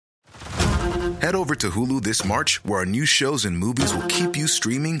Head over to Hulu this March, where our new shows and movies will keep you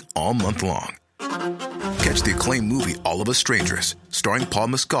streaming all month long. Catch the acclaimed movie All of Us Strangers, starring Paul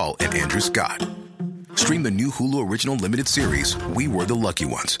Mescal and Andrew Scott. Stream the new Hulu original limited series We Were the Lucky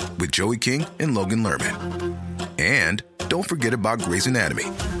Ones with Joey King and Logan Lerman. And don't forget about Grey's Anatomy.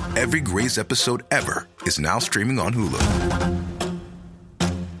 Every Grey's episode ever is now streaming on Hulu.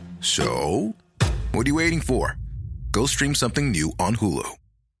 So, what are you waiting for? Go stream something new on Hulu.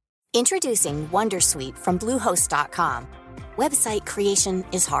 Introducing Wondersuite from Bluehost.com. Website creation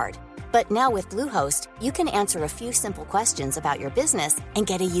is hard, but now with Bluehost, you can answer a few simple questions about your business and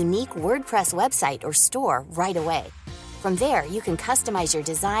get a unique WordPress website or store right away. From there, you can customize your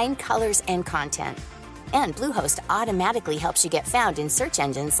design, colors, and content. And Bluehost automatically helps you get found in search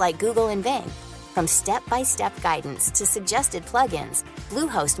engines like Google and Bing. From step-by-step guidance to suggested plugins,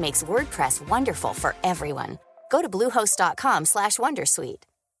 Bluehost makes WordPress wonderful for everyone. Go to bluehost.com/wondersuite.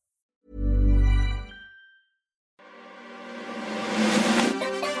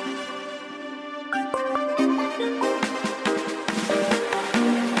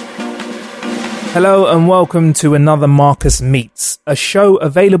 Hello and welcome to another Marcus Meets, a show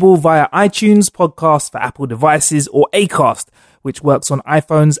available via iTunes podcast for Apple devices or Acast, which works on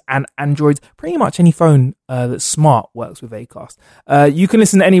iPhones and Androids. Pretty much any phone that's smart works with Acast. You can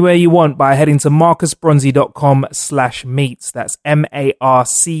listen anywhere you want by heading to marcusbronzy.com/meets. That's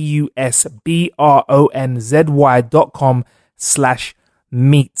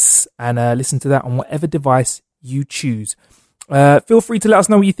marcusbronzy.com/meets, and listen to that on whatever device you choose. Feel free to let us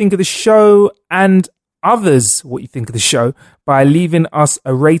know what you think of the show and others what you think of the show by leaving us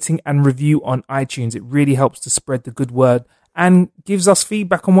a rating and review on iTunes. It really helps to spread the good word and gives us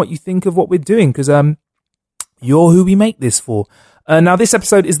feedback on what you think of what we're doing, because you're who we make this for. Now, this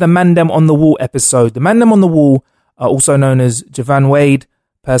episode is the Dem On The Wall episode. The Dem On The Wall are also known as Javan Wade,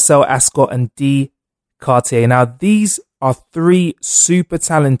 Purcell Ascot, and D. Cartier. Now, these are three super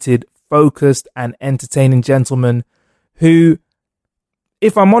talented, focused, and entertaining gentlemen who,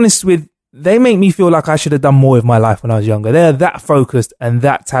 if I'm honest with, they make me feel like I should have done more with my life when I was younger. They're that focused and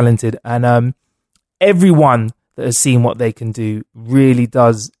that talented. And everyone that has seen what they can do really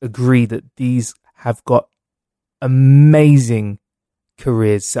does agree that these have got amazing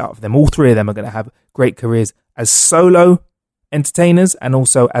careers set up for them. All three of them are going to have great careers as solo entertainers and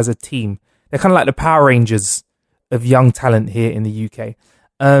also as a team. They're kind of like the Power Rangers of young talent here in the UK.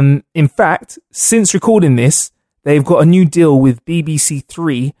 In fact, since recording this, they've got a new deal with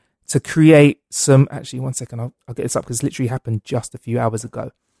BBC3 to create some... Actually, one second, I'll get this up because it literally happened just a few hours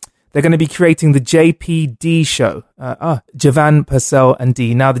ago. They're going to be creating the JPD show. Javan, Purcell, and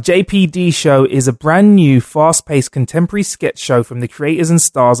D. Now, the JPD show is a brand new, fast-paced contemporary sketch show from the creators and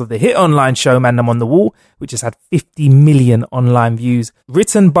stars of the hit online show Dem On The Wall, which has had 50 million online views.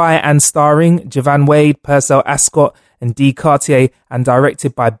 Written by and starring Javan Wade, Purcell Ascot, and D. Cartier, and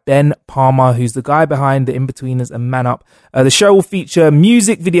directed by Ben Palmer, who's the guy behind The Inbetweeners and Man Up. The show will feature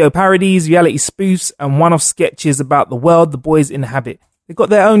music video parodies, reality spoofs, and one-off sketches about the world the boys inhabit. They've got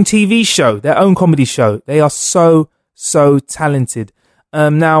their own TV show, their own comedy show. They are so talented.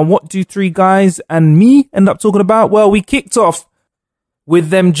 Now, what do three guys and me end up talking about? Well, we kicked off with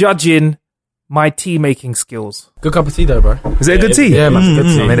them judging my tea making skills. Good cup of tea though, bro. Is it a good tea? Yeah, man, good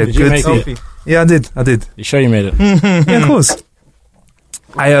tea. I made a good tea. Yeah, I did. You sure you made it? Yeah, of course.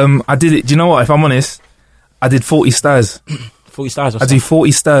 I did it. Do you know what? If I'm honest, I did 40 stirs. 40 stirs? I do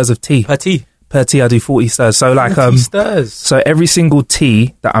 40 stirs of tea. Per tea? Per tea, I do 40 stirs. So like, 40 stirs? So every single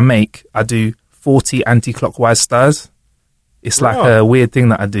tea that I make, I do 40 anti-clockwise stirs. It's like a weird thing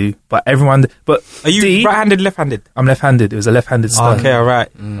that I do, but everyone... But are you right-handed, left-handed? I'm left-handed. It was a left-handed stir. Okay, all right.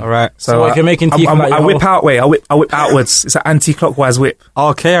 So if you're making tea, I whip out. Wait, I whip outwards. It's an anti-clockwise whip.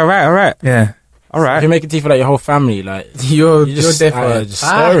 Okay, all right. Yeah, all right. If you're making tea for like your whole family, like you're just stirring.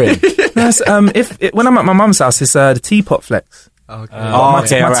 When I'm at my mum's house, it's the teapot flex. Okay. My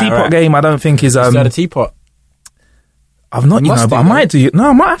teapot game, I don't think is. Is that a teapot? I've not, but I might do. No,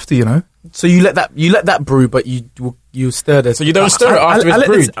 I might have to. So you let that brew, but you stir it. So you don't stir it after it's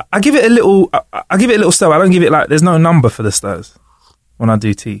brewed. I give it a little. I give it a little stir. I don't give it like. There's no number for the stirs when I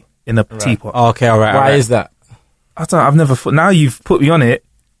do tea in a teapot. Okay, all right. Why is that? I don't. I've never. Now you've put me on it.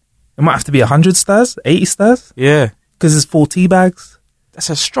 It might have to be 100 stirs, 80 stirs. Yeah, because there's 4 tea bags. That's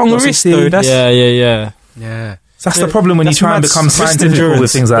a strong risk, though. Yeah. So that's the problem when you try and become scientific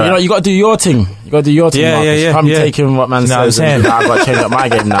with things like that. You got to do your thing. Yeah. I'm taking what man says. I've got to change up my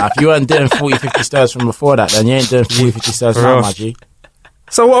game now. If you weren't doing 40, 50 stirs from before that, then you ain't doing 40, 50 stirs now, my G.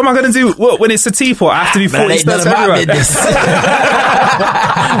 So what am I going to do? What, when it's a teapot, I have to be 40 steps everywhere.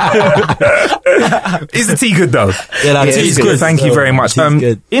 Is the tea good though? Yeah, the tea's good. Thank you very much.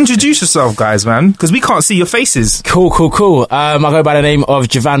 Introduce yourself, guys, man, because we can't see your faces. Cool. I go by the name of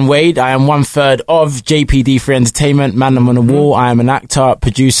Javan Wade. I am 1/3 of JPD3 Entertainment, Man Them On The Wall. I am an actor,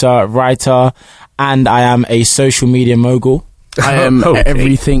 producer, writer, and I am a social media mogul. I am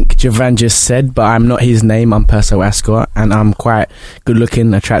everything Javan just said, but I'm not his name. I'm Perso Ascot, and I'm quite good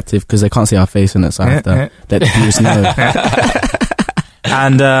looking, attractive, because they can't see our face in it, so I have to let the viewers know.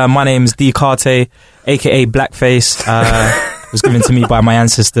 And my name's D. Carte, aka Blackface. Was given to me by my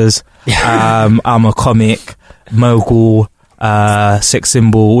ancestors. I'm a comic, mogul, sex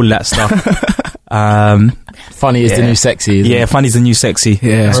symbol, all that stuff. Funny is the new sexy, isn't it? Funny's the new sexy.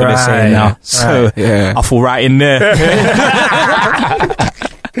 Yeah, that's what they're saying now. So I fall right in there.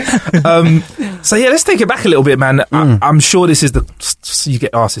 So let's take it back a little bit, man. I'm sure this is you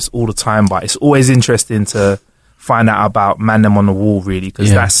get asked this all the time, but it's always interesting to find out about Man Them On The Wall, really,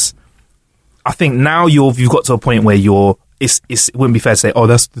 because that's, I think now you've got to a point where it wouldn't be fair to say, oh,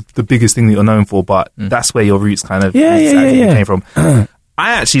 that's the biggest thing that you're known for, but that's where your roots kind of came from.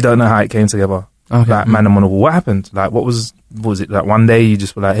 I actually don't know how it came together. Okay. Like Man Them On The Wall. What happened? Like, what was it? Like one day you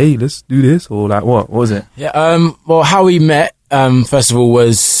just were like, hey, let's do this, or like what? What was it? Yeah. Well, how we met, first of all,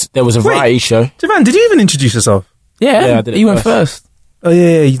 was there was a variety show. Javan, did you even introduce yourself? Yeah, I did. You went first. Oh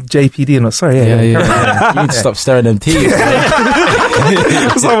yeah, JPD. I'm not sorry. You need to stop stirring them tea. Some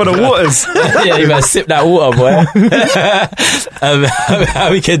of the waters. Yeah, you better sip that water, boy.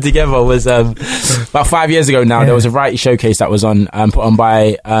 How we came together was about 5 years ago now. There was a variety showcase that was on put on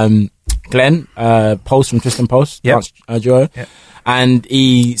by Glenn Post from Tristan Post, Joy, and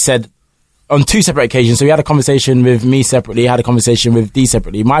he said on 2 separate occasions. So we had a conversation with me separately, had a conversation with D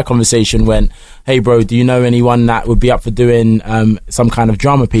separately. My conversation went, hey bro, do you know anyone that would be up for doing some kind of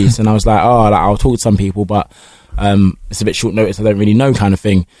drama piece? And I was like, I'll talk to some people, but it's a bit short notice, I don't really know, kind of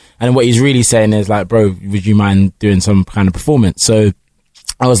thing. And what he's really saying is like, bro, would you mind doing some kind of performance? So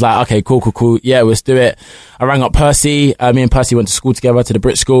I was like, okay, cool. Yeah, let's do it. I rang up Percy. Me and Percy went to school together, to the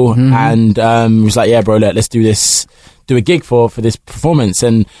Brit School. And he was like, yeah, bro, let's do this, do a gig for this performance.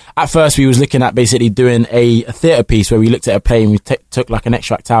 And at first we was looking at basically doing a theatre piece where we looked at a play and we took like an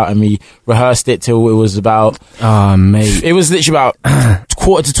extract out and we rehearsed it till it was about... Oh, mate. It was literally about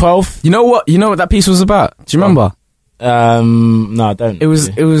 11:45. You know what that piece was about? Do you remember? No, I don't. It was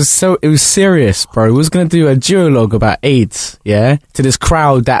serious, bro. We was gonna do a duologue about AIDS, to this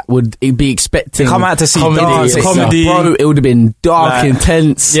crowd that would be expecting come out to see comedy. Bro, it would have been dark,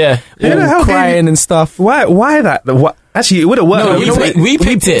 intense, all crying and stuff. Why that? What? Actually, it would have worked. No, we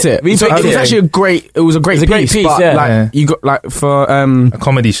picked it. It was actually a great piece. But you got like for a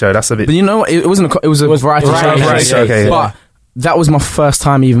comedy show. That's a bit. But you know what? It was variety show. Okay, but that was my first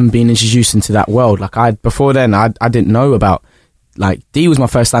time even being introduced into that world. Like before then, I didn't know about, like, D was my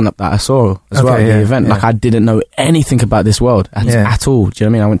first stand-up that I saw as well at the event. Like, I didn't know anything about this world at all. Do you know what I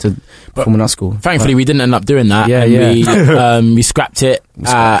mean? I went to performing arts school. Thankfully, we didn't end up doing that. We scrapped it.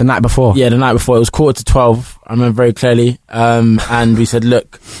 The night before. Yeah, the night before. It was 11:45. I remember very clearly. And we said,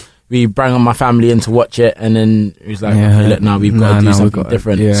 look, we brought on my family in to watch it. And then it was like, okay, look, now we've got to do something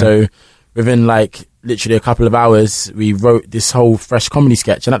different. So within like literally a couple of hours, we wrote this whole fresh comedy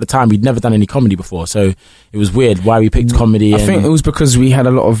sketch. And at the time, we'd never done any comedy before. So it was weird why we picked comedy. I think it was because we had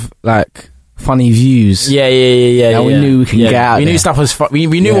a lot of like funny views. Yeah. We knew we could get out. We knew stuff was we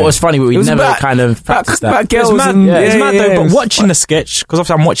knew what was funny, but we never kind of practiced that. It's mad though, but watching the sketch, because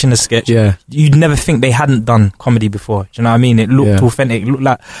obviously I'm watching the sketch, you'd never think they hadn't done comedy before. Do you know what I mean? It looked authentic. It looked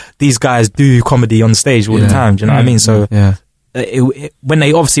like these guys do comedy on stage all the time. Do you know what I mean? So when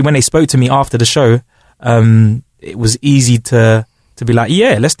they spoke to me after the show, it was easy to be like,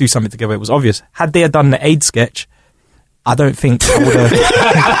 yeah, let's do something together. It was obvious. Had they done the AIDS sketch, I don't think I would have.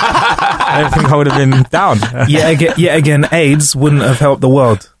 I don't think I would have been down. Yet again, AIDS wouldn't have helped the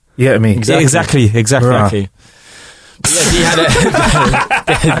world. You get me? Exactly. Right. Yeah, he had I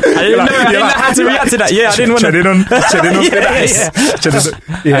didn't know how to react to that. Yeah, I didn't want to.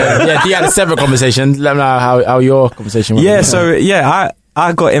 Yeah, he had a separate conversation. Let me know how your conversation went. Yeah, so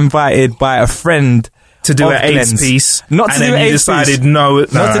I got invited by a friend to do an AIDS piece, not to do an AIDS piece. Decided not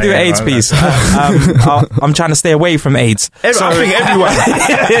to do an AIDS piece. I'm trying to stay away from AIDS. I think everyone.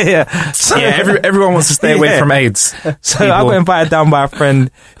 Everyone wants to stay away from AIDS. So I got invited down by a friend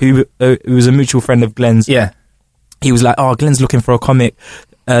who was a mutual friend of Glenn's. Yeah, he was like, "Oh, Glenn's looking for a comic."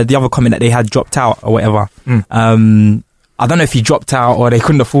 The other comic that they had dropped out or whatever. I don't know if he dropped out or they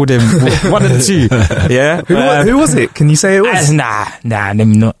couldn't afford him. One of the two. Yeah. Who was it? Can you say it was? Nah. Let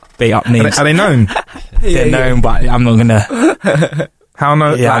me not bait up names. Are they known? They're known, but I'm not gonna. How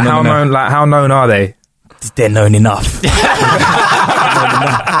known? Yeah, how known are they? They're known enough.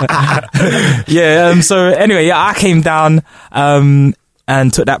 So anyway, I came down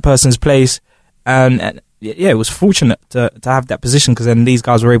and took that person's place, and it was fortunate to have that position, because then these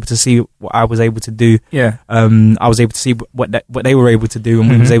guys were able to see what I was able to do. Yeah. I was able to see what they were able to do,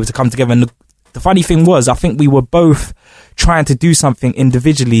 and we was able to come together. And the funny thing was, I think we were both trying to do something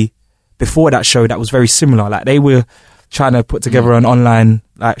individually before that show that was very similar. Like, they were trying to put together an online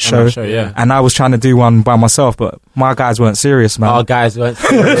show, and I was trying to do one by myself, but my guys weren't serious, man. Our guys weren't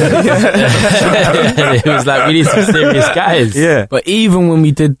serious. It was like, we need some serious guys. Yeah. But even when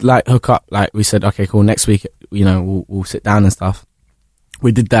we did like hook up, like we said, okay, cool, next week, you know, we'll sit down and stuff.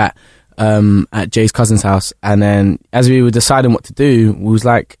 We did that at Jay's cousin's house, and then as we were deciding what to do, we was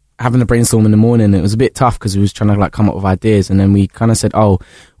like having a brainstorm in the morning. It was a bit tough because we was trying to like come up with ideas, and then we kind of said, oh,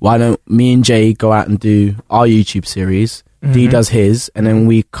 why don't me and Jay go out and do our YouTube series, D does his, and then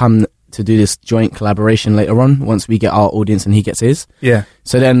we come to do this joint collaboration later on once we get our audience and he gets his. Yeah.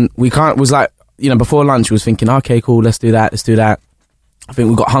 So then was like, you know, before lunch we was thinking, okay, cool, let's do that. I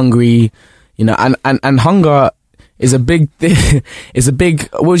think we got hungry, you know, and hunger is a big thing. It's a big,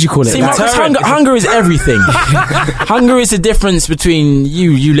 what would you call it? See, hunger is everything. Hunger is the difference between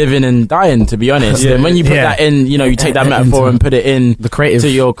you living and dying, to be honest. And when you put that in, you know, you take that metaphor and put it in to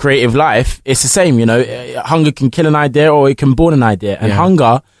your creative life, it's the same, you know. Hunger can kill an idea, or it can born an idea. And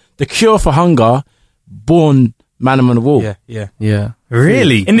hunger, the cure for hunger, born Man on the Wall. Yeah.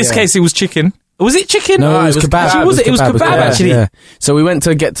 Really? In this case, it was chicken. Was it chicken? No, it was kebab. Actually, it was kebab, actually. Yeah. So we went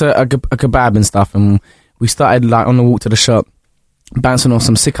to get to a kebab and stuff, and we started like on the walk to the shop, bouncing off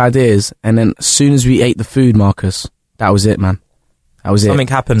some sick ideas, and then as soon as we ate the food, Marcus, that was it, man. That was Something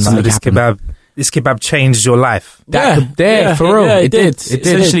happened. This kebab changed your life. For real. It did. It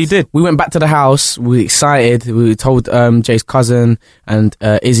essentially did. We went back to the house. We were excited. We told Jay's cousin and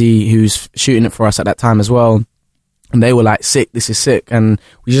Izzy, who's shooting it for us at that time as well. And they were like, sick, this is sick. And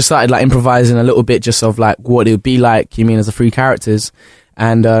we just started like improvising a little bit just of like what it would be like, you mean, as the three characters.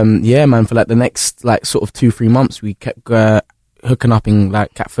 And yeah, man, for like the next like sort of 2-3 months, we kept hooking up in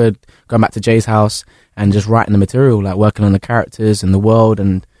like Catford, going back to Jay's house and just writing the material, like working on the characters and the world.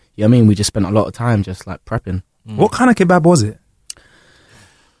 And yeah, I mean, we just spent a lot of time just like prepping. What kind of kebab was it?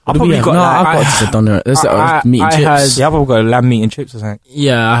 I probably got meat and chips. Yeah, I probably got lamb meat and chips or something.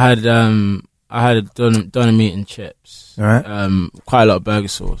 Yeah, I had doner meat and chips. All right. Quite a lot of burger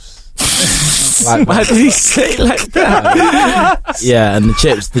sauce. Why did he say it like that? Yeah, and the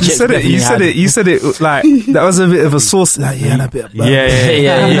chips. You said it like that was a bit of a sauce. Like, and a bit of burger.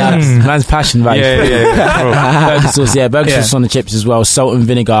 Yeah. Man's passion, right? Burger sauce. Yeah, burger sauce on the chips as well. Salt and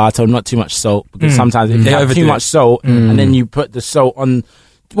vinegar. I told not too much salt, because sometimes if you have too much salt and then you put the salt on.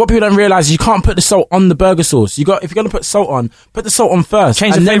 What people don't realise is you can't put the salt on the burger sauce. If you're going to put salt on, put the salt on first.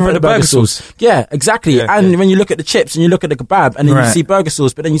 Change the flavour of the burger sauce. Yeah, exactly. And when you look at the chips and you look at the kebab and then you see burger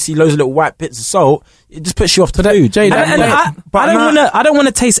sauce, but then you see loads of little white bits of salt, it just puts you off the food. I don't want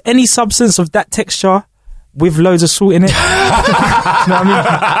to taste any substance of that texture with loads of salt in it. You know what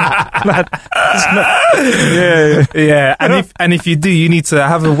I mean? Yeah. And if you do, you need to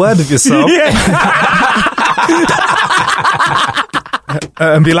have a word with yourself.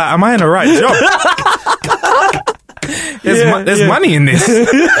 And be like, am I in the right job? There's money in this.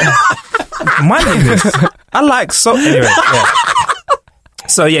 I like salt. Anyway,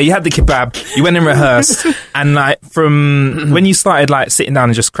 So you had the kebab, you went and rehearsed, and like from when you started like sitting down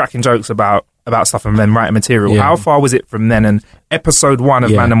and just cracking jokes about stuff and then writing material, how far was it from then? And episode 1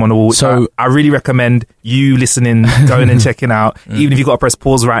 of Man on the Wall, so I really recommend you listening, going and checking out. Even if you've got to press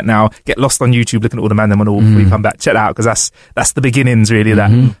pause right now, get lost on YouTube looking at all the Man on the Wall before you come back. Check that out, because that's the beginnings really.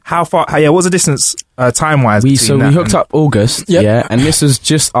 That how far? What was the distance time wise? We hooked up August, and this was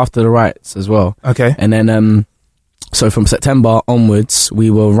just after the riots as well. Okay, and then so from September onwards, we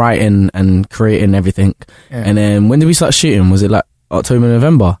were writing and creating everything. And then when did we start shooting? Was it like October,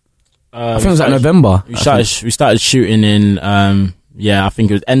 November? I think it was like November. We started shooting in I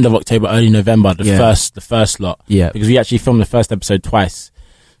think it was end of October, early November. The first lot. Yeah, because we actually filmed the first episode twice.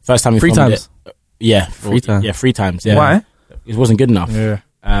 First time we filmed it. Yeah, 3 times. Yeah, 3 times. Yeah. Why? It wasn't good enough. Yeah.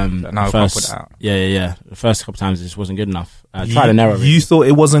 No, first, put it out. Yeah. The first couple times it just wasn't good enough. Tried and error. You thought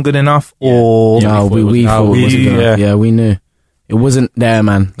it wasn't good enough, or no? We thought it wasn't good enough. Yeah, we knew. It wasn't there,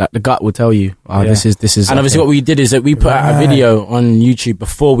 man. Like the gut would tell you, this is. And obviously, what we did is that we put out a video on YouTube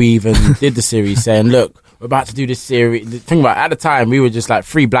before we even did the series, saying, "Look, we're about to do this series." The thing about it, at the time, we were just like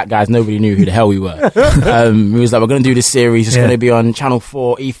 3 black guys. Nobody knew who the hell we were. We was like, "We're going to do this series. It's going to be on Channel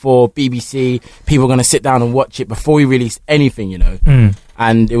 4, E4, BBC. People are going to sit down and watch it before we release anything, you know."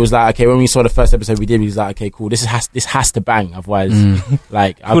 And it was like, okay, when we saw the first episode we did, we was like, okay, cool, this has to bang, otherwise,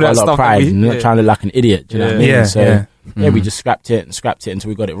 like, I've got a lot of pride and I'm not trying to look like an idiot, do you know what I mean? Yeah, so we just scrapped it until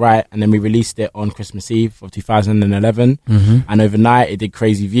we got it right, and then we released it on Christmas Eve of 2011, and overnight it did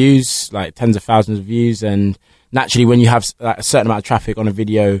crazy views, like tens of thousands of views, and naturally when you have like a certain amount of traffic on a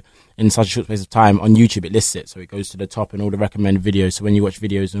video in such a short space of time on YouTube, it lists it, so it goes to the top in all the recommended videos. So when you watch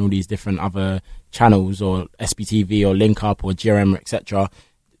videos on all these different other channels or SBTV or Link Up or GRM, etc.,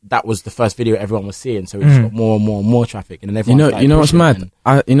 that was the first video everyone was seeing, so it just got more and more and more traffic, and then everyone you know what's mad?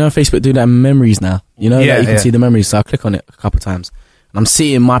 Facebook do that in memories now. You know, you can see the memories. So I click on it a couple of times, and I'm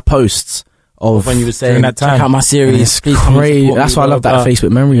seeing my posts of when you were saying that time, check out my series. It's crazy. That's why I love that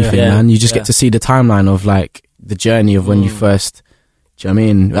Facebook memory thing, man. You just get to see the timeline of like the journey of when you first. Do you know what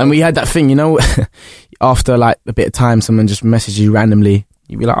I mean? And we had that thing, you know, after like a bit of time, someone just messaged you randomly.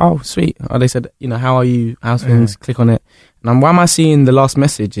 You'd be like, oh, sweet. Oh, they said, you know, how are you? How's things? Click on it. And why am I seeing the last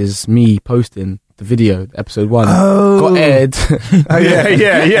message is me posting the video, episode 1. Got aired.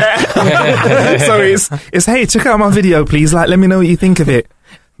 Yeah. So it's, hey, check out my video, please. Like, let me know what you think of it.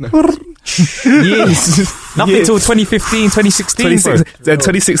 Yes. Nothing till 2015, 2016.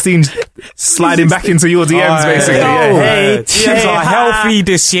 2016 sliding back into your DMs, basically. Hey, teams are healthy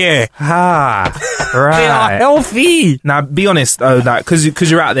this year. Right. They are healthy. Now, be honest, though, that because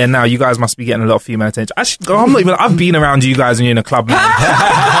you're out there now, you guys must be getting a lot of female attention. Actually, I've been around you guys when you're in a club, man.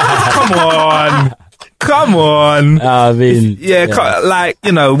 Come on. I mean, like,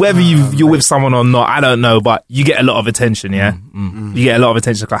 you know, whether you're with someone or not, I don't know, but you get a lot of attention, yeah? You get a lot of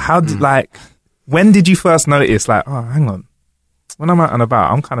attention. Like, when did you first notice, like, oh, hang on, when I'm out and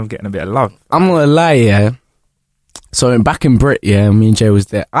about, I'm kind of getting a bit of love? I'm not gonna lie, yeah. So back in Brit, yeah, me and Jay was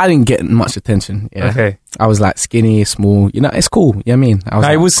there. I didn't get much attention, yeah. Okay. I was like skinny, small, you know, it's cool, you know what I mean?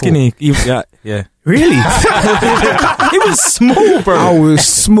 I was skinny. Yeah. Really? It was small, bro. I was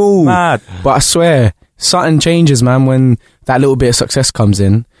small. Mad. But I swear, something changes, man, when that little bit of success comes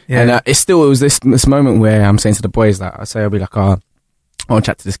in. Yeah. And it was this moment where I'm saying to the boys, like, I'll be like, I want to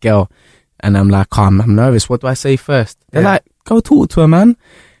chat to this girl. And I'm like, I'm nervous. What do I say first? They're like, go talk to her, man.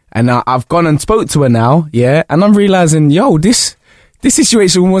 And I've gone and spoke to her now, yeah. And I'm realizing, this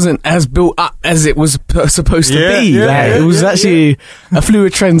situation wasn't as built up as it was supposed to be. It was actually a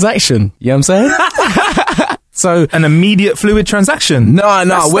fluid transaction. You know what I'm saying? So an immediate fluid transaction. No,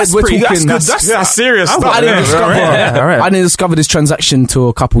 we're talking. That's serious stuff. I didn't discover this transaction till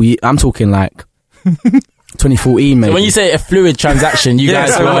a couple years. I'm talking like 2014, maybe. So when you say a fluid transaction, you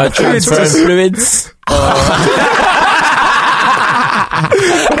guys were transferring fluids?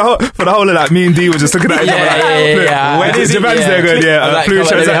 For the whole of that, me and D were just looking at each other like, where is Japan's there going? Fluid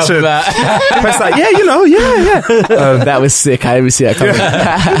transaction. It's like, yeah. That was sick. I didn't see that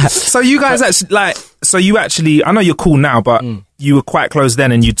coming. So you guys actually, I know you're cool now, but you were quite close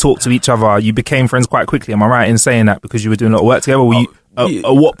then and you talked to each other. You became friends quite quickly. Am I right in saying that because you were doing a lot of work together?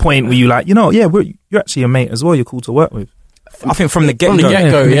 At what point were you like, you're actually a mate as well, you're cool to work with? I think from the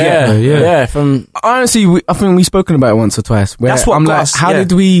get-go. Yeah. Honestly, I think we've spoken about it once or twice. That's what I'm like, how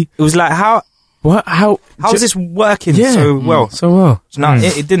did we... It was like, how is this working so well? So well. No,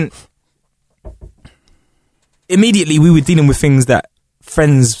 it didn't... Immediately, we were dealing with things that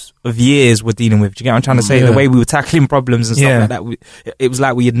friends of years were dealing with. Do you get what I'm trying to say? The way we were tackling problems and stuff like that. It was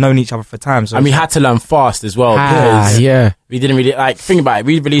like we had known each other for time. So and we had to learn fast as well. Because we didn't really, like, think about it.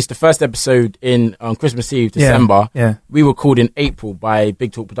 We released the first episode on Christmas Eve, December. Yeah. We were called in April by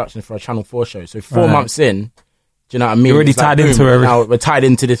Big Talk Productions for a Channel 4 show. So 4 months in, do you know what I mean? You're already tied into it. Now we're tied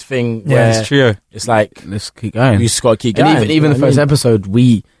into this thing. Yeah, it's true. It's like, let's keep going. We just got to keep going. And even the first episode,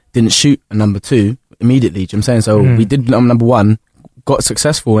 we didn't shoot a number 2 immediately. Do you know what I'm saying? So we did number 1. Got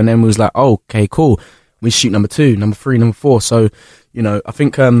successful, and then we was like, oh, okay, cool, we shoot number 2, number 3, number 4. So, you know, I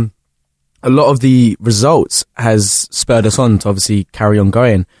think a lot of the results has spurred us on to obviously carry on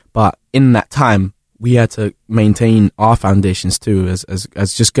going, but in that time we had to maintain our foundations too as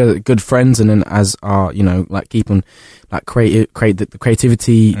just good friends, and then as our, you know, like keeping like create the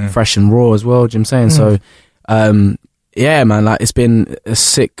creativity fresh and raw as well. Do you know what I'm saying? So yeah, man, like it's been a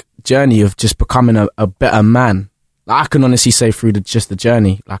sick journey of just becoming a better man. I can honestly say through just the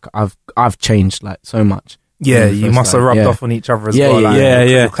journey, like I've changed like so much. Yeah, you must have rubbed off on each other as well.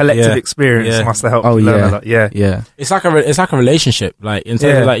 Yeah. Collective experience must have helped you learn a lot. Yeah. It's like a relationship. Like in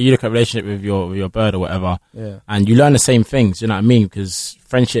terms of like you look at a relationship with your bird or whatever, and you learn the same things. You know what I mean? Because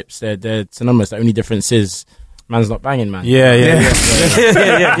friendships, they're synonymous. The only difference is man's not banging, man. Yeah.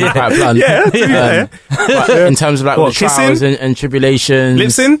 Quite blunt. But in terms of like the trials and tribulations,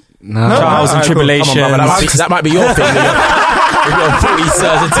 lips in. No. Trials and tribulations. That might be your thing. We've got 40 as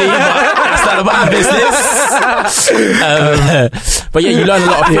a team, but that's not about business. But yeah, you learn a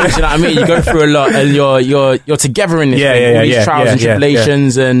lot of things, you know what I mean? You go through a lot and you're together in this thing, all these trials and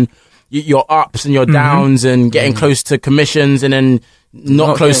tribulations and your ups and your downs and getting close to commissions and then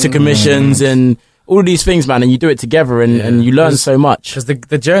not close to commissions and all of these things, man, and you do it together and you learn so much. Because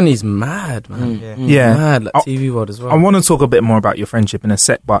the journey's mad, man. Mad, like TV world as well. I want to talk a bit more about your friendship in a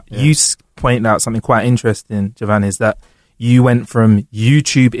sec, but you pointed out something quite interesting, Giovanni, is that you went from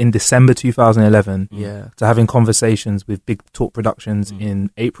YouTube in December 2011 to having conversations with Big Talk Productions in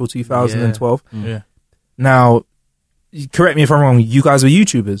April 2012. Now, correct me if I'm wrong, you guys were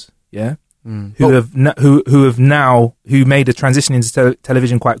YouTubers, who made a transition into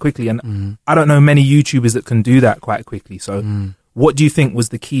television quite quickly, and I don't know many YouTubers that can do that quite quickly. So what do you think was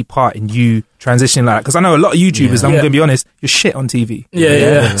the key part in you transitioning like that? Because I know a lot of YouTubers, I'm going to be honest, you're shit on TV.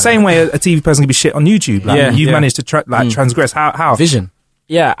 Same way a TV person can be shit on YouTube. Like, you've managed to transgress. How? Vision.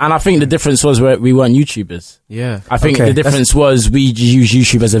 Yeah, and I think the difference was we weren't YouTubers. I think the difference was we use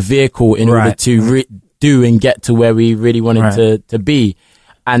YouTube as a vehicle in order to do and get to where we really wanted to be.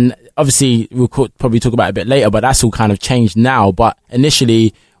 And obviously, we'll probably talk about it a bit later, but that's all kind of changed now. But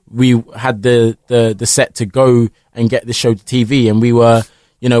initially, we had the set to go and get the show to TV, and we were,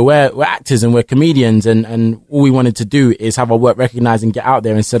 we're actors and we're comedians, and all we wanted to do is have our work recognised and get out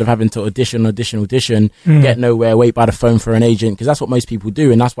there instead of having to audition, get nowhere, wait by the phone for an agent, because that's what most people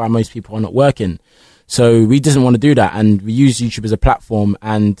do, and that's why most people are not working. So we didn't want to do that, and we use YouTube as a platform,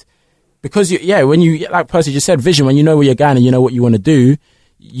 and because when you, like Percy just said, vision, when you know where you're going and you know what you want to do,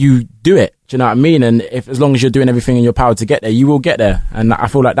 you do it. Do you know what I mean? And as long as you're doing everything in your power to get there, you will get there. And I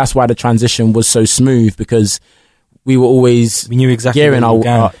feel like that's why the transition was so smooth, because we knew exactly gearing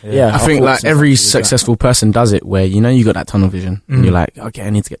our I think like every successful person does it, where you got that tunnel vision and you're like, okay, I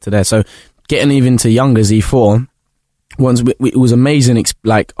need to get to there. So getting even to youngers E4, once it was amazing.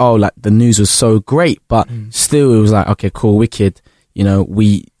 Like the news was so great, but still it was like, okay, cool, wicked.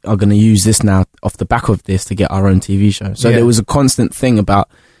 We are going to use this now off the back of this to get our own TV show. So there was a constant thing about,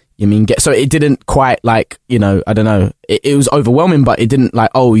 so it didn't quite I don't know. It was overwhelming, but it didn't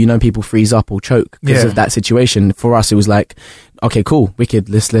people freeze up or choke because of that situation. For us, it was like, okay, cool, wicked.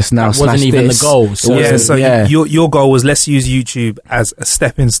 Let's now that slash wasn't even this. The goal. So your goal was, let's use YouTube as a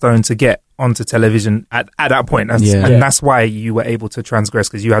stepping stone to get onto television at that point. And that's why you were able to transgress,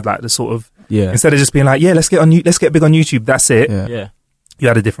 because you had like the sort of, instead of just being like, let's get big on YouTube, that's it. You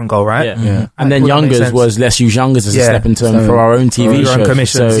had a different goal, right? And then Youngers was, let's use Youngers as a stepping stone for our own TV show.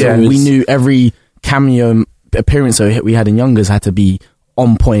 Commissions. So we knew every cameo appearance we had in Youngers had to be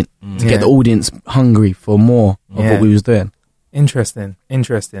on point to get the audience hungry for more of what we was doing. Interesting.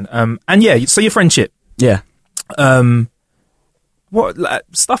 So your friendship. What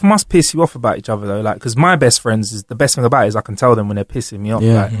stuff must piss you off about each other though? Like, because my best friends, the best thing about it is I can tell them when they're pissing me off.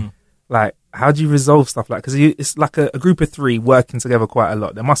 Like, how do you resolve stuff like? Because it's like a group of three working together quite a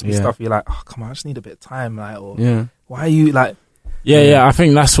lot. There must be stuff you're like, oh come on, I just need a bit of time, why are you like? I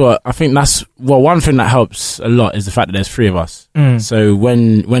think that's one thing that helps a lot is the fact that there's three of us. So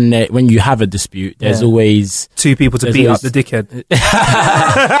when you have a dispute, there's always two people to beat up the dickhead,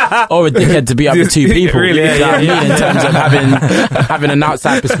 or a dickhead to beat up the two people. Really, you know what I mean? In terms of having an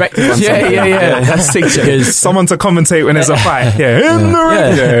outside perspective on something. That's because someone to commentate when there's a fight.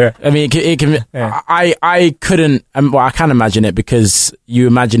 I mean, it can. I couldn't. I can imagine it, because you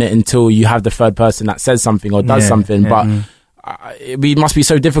imagine it until you have the third person that says something or does something, but. It must be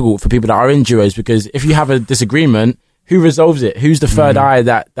so difficult for people that are in duos, because if you have a disagreement, who resolves it? Who's the third eye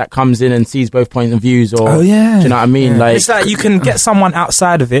that comes in and sees both points of views? Or do you know what I mean? Like, it's like you can get someone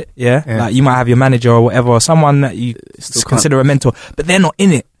outside of it, like you might have your manager or whatever, or someone that you consider a mentor, but they're not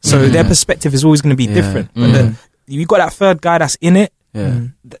in it, so their perspective is always going to be different. But then you got that third guy that's in it.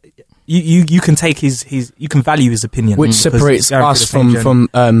 You can take you can value his opinion, which separates us from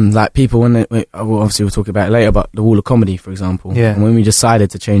like people when obviously we'll talk about it later, but the Wall of Comedy, for example. And when we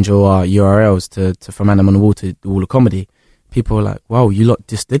decided to change all our URLs to from Dem On The Wall to the Wall of Comedy, people were like, "Wow, you lot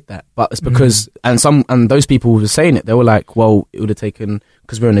just did that." But it's because and those people who were saying it, they were like, "Well, it would have taken,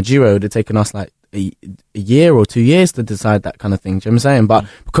 because we're in a duo, it would have taken us like a year or 2 years to decide that kind of thing." Do you know what I'm saying? But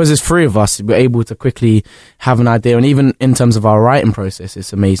because there's three of us, we're able to quickly have an idea, and even in terms of our writing process,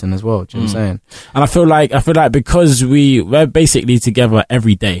 it's amazing as well. Do you know what I'm saying? And I feel like because we're basically together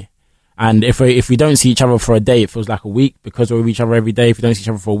every day, and if we don't see each other for a day, it feels like a week. Because we're with each other every day, if we don't see each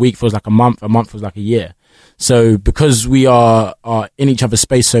other for a week, it feels like a month feels like a year. So because we are in each other's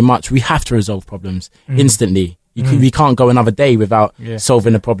space so much, we have to resolve problems instantly. We can't go another day without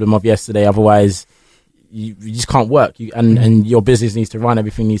solving the problem of yesterday. Otherwise, you just can't work. And your business needs to run.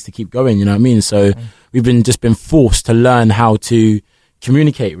 Everything needs to keep going. You know what I mean? So we've been forced to learn how to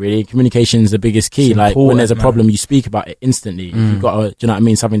communicate. Really, communication is the biggest key. Like when there's a problem, you speak about it instantly. If you've got, do you know what I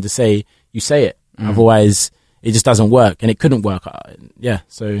mean? Something to say, you say it. Otherwise, it just doesn't work, and it couldn't work.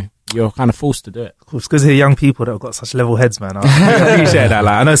 So you're kind of forced to do it. It's because they're young people that have got such level heads, man. I appreciate that.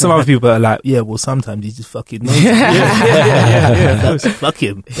 Like, I know some other people are like, yeah, well, sometimes you just fucking know. Fuck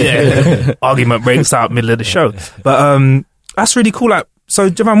him. Yeah. Argument breaks out middle of the show. But that's really cool. Like, so,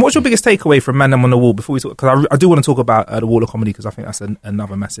 Javan, what's your biggest takeaway from Man Them on the Wall before we talk? Because I do want to talk about the Wall of Comedy, because I think that's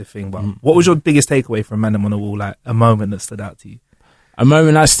another massive thing. But what was your biggest takeaway from Man Them on the Wall? Like a moment that stood out to you? A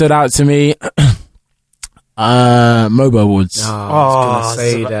moment that stood out to me. MOBO Awards.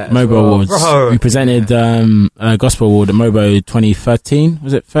 MOBO Awards. Bro. We presented a Gospel Award at MOBO 2013.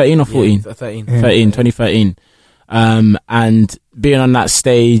 Was it 13 or 14? 2013. And being on that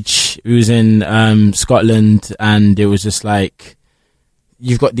stage, we was in Scotland, and it was just like,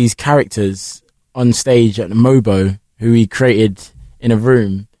 you've got these characters on stage at the MOBO who we created in a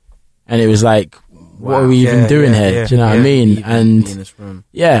room, and it was like, what are we even doing here? Do you know what I mean? And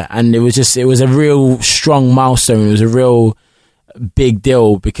and it was a real strong milestone. It was a real big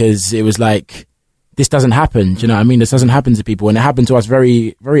deal, because it was like, this doesn't happen. Do you know what I mean? This doesn't happen to people, and it happened to us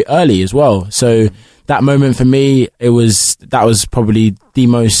very, very early as well. So that moment for me, that was probably the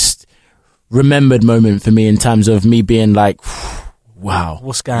most remembered moment for me, in terms of me being like, wow,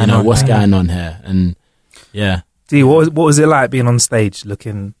 what's going on? What's going on here? And D, what was it like being on stage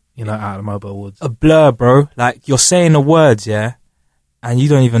looking, out of the MOBO Awards? A blur, bro. Like, you're saying the words, and you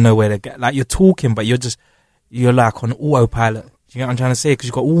don't even know where to get. Like, you're talking, but you're like on autopilot. Do you get what I'm trying to say? Because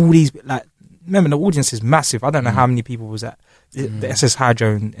you've got all these, like, remember, the audience is massive. I don't know how many people was at the SS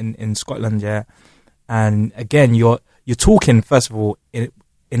Hydro in Scotland, And again, you're talking, first of all, in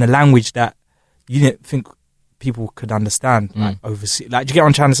a language that you didn't think people could understand, like overseas. Like, do you get what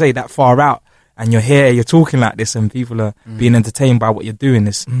I'm trying to say? That far out. And you're here, you're talking like this, and people are being entertained by what you're doing.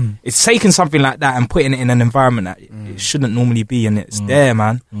 It's taking something like that and putting it in an environment that it shouldn't normally be, and it's there,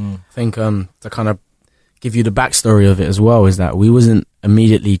 man. I think to kind of give you the backstory of it as well, is that we wasn't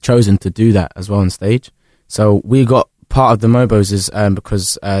immediately chosen to do that as well on stage. So we got part of the MOBOs is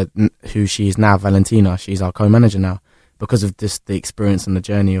because who she is now, Valentina, she's our co-manager now, because of the experience and the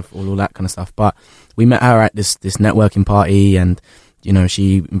journey of all that kind of stuff. But we met her at this networking party, and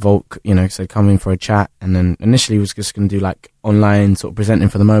she invoked, said come in for a chat, and then initially was just going to do like online sort of presenting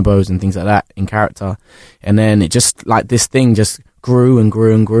for the MOBOs and things like that in character, and then it just like this thing just grew and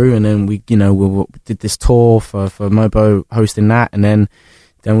grew and grew, and then we did this tour for MOBO hosting that, and then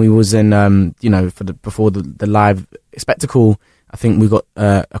we was in before the live spectacle. I think we got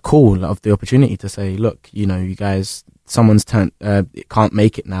a call of the opportunity to say, look, you guys, someone's can't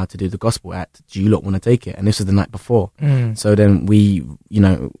make it now to do the gospel act. Do you lot want to take it? And this was the night before. So then we,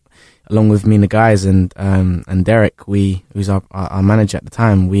 along with me and the guys and Derek, who's our manager at the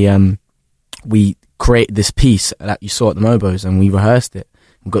time, we created this piece that you saw at the MOBOs, and we rehearsed it.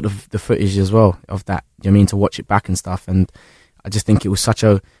 We got the footage as well of that. To watch it back and stuff. And I just think it was such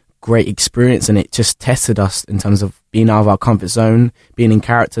a great experience, and it just tested us in terms of being out of our comfort zone, being in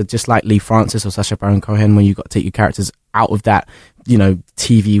character, just like Lee Francis or Sacha Baron Cohen, when you got to take your characters out of that,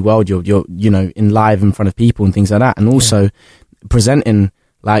 TV world, you're in live in front of people and things like that, and also presenting,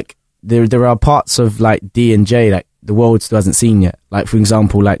 like, there are parts of like D and J that the world still hasn't seen yet. Like, for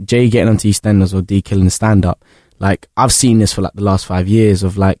example, like J getting onto EastEnders or D killing the stand-up. Like, I've seen this for like the last 5 years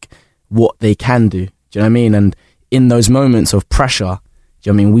of like what they can do. Do you know what I mean? And in those moments of pressure, do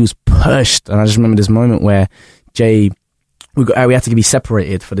you know what I mean? We was pushed, and I just remember this moment where Jay, we had to be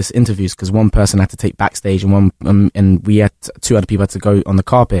separated for this interviews, because one person had to take backstage, and and we had two other people had to go on the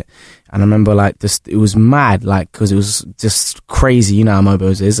carpet. And I remember like this, it was mad, like, because it was just crazy, how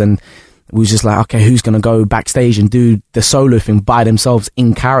MOBOs is, and we was just like, okay, who's gonna go backstage and do the solo thing by themselves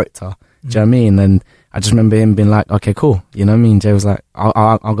in character? Do you know what I mean? And I just remember him being like, okay, cool, you know what I mean? Jay was like,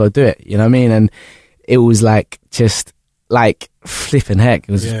 I'll go do it, you know what I mean? And it was like just like flipping heck.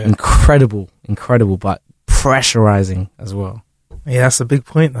 It was incredible, but pressurizing as well. Yeah, that's a big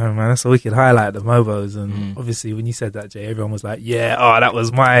point though, man. That's a wicked highlight, the MOBOs. And obviously when you said that, Jay, everyone was like, that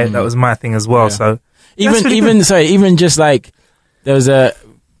was my thing as well. So even just like there was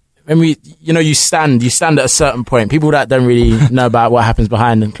when we, you stand at a certain point. People that don't really know about what happens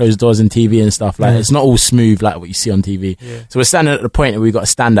behind closed doors in TV and stuff, like it's not all smooth like what you see on TV. So we're standing at the point that we've got to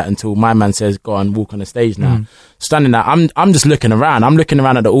stand at until my man says, go on, walk on the stage now. Standing there, I'm just looking around. I'm looking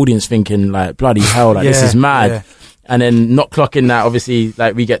around at the audience thinking like, bloody hell, like this is mad. And then not clocking that, obviously,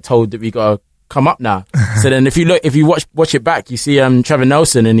 like we get told that we got to come up now. So then if you watch it back, you see Trevor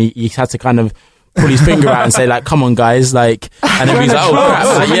Nelson, and he had to kind of pull his finger out and say like, "Come on, guys!" Like, and then he's like, "Oh, crap.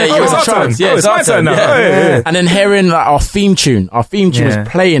 Like, yeah, you're in the trance. Yeah, it's our turn now." Yeah. And then hearing like our theme tune was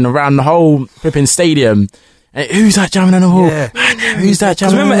playing around the whole flipping stadium. And who's that jamming on the wall? Yeah. Man, who's that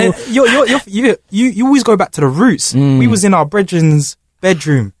jamming on the wall? You always go back to the roots. We was in our brethren's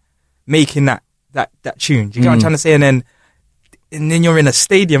bedroom making that tune. Do you get what I'm trying to say? And then you're in a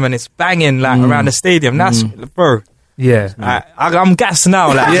stadium and it's banging like around the stadium. That's bro. Yeah, I'm gassed now.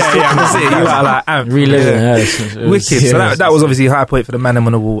 Like, I can see it. You are like amped. Reliving. Wicked. So that was obviously a high point for the Man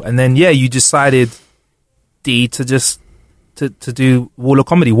on the Wall. And then you decided, D, to just to do Wall of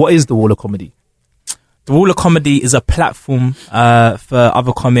Comedy. What is the Wall of Comedy? The Wall of Comedy is a platform for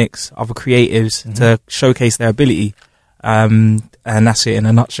other comics, other creatives to showcase their ability, and that's it in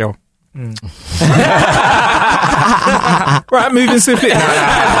a nutshell. Right, moving swiftly. The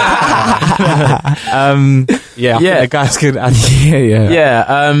guys could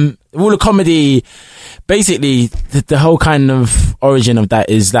add. Wall of Comedy, basically the whole kind of origin of that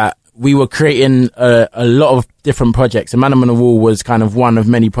is that we were creating a lot of different projects. And Man on the Wall was kind of one of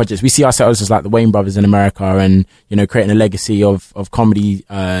many projects. We see ourselves as like the Wayne brothers in America, and creating a legacy of comedy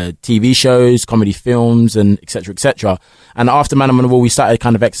TV shows, comedy films, and etc. etc. And after Man on the Wall, we started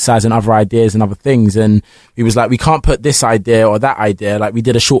kind of exercising other ideas and other things. And we was like, we can't put this idea or that idea. Like we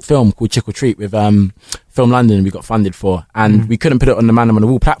did a short film called Chick or Treat with Film London. We got funded for, and we couldn't put it on the Man on the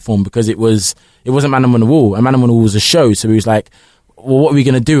Wall platform because it wasn't Man on the Wall. And Man on the Wall was a show, so we was like, well, what are we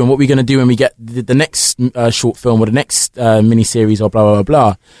going to do? And what are we going to do when we get the next short film or the next mini-series or blah, blah, blah,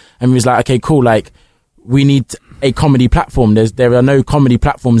 blah. And we was like, okay, cool. Like, we need a comedy platform. There are no comedy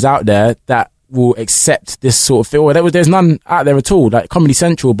platforms out there that will accept this sort of film. Well, there's none out there at all. Like Comedy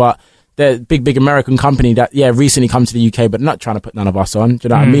Central, but they're a big American company that, recently come to the UK, but not trying to put none of us on. Do you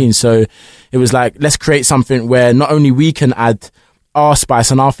know what I mean? So it was like, let's create something where not only we can add our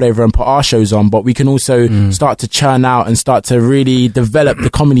spice and our flavour and put our shows on, but we can also start to churn out and start to really develop the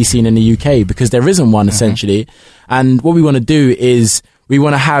comedy scene in the UK, because there isn't one essentially. And what we want to do is we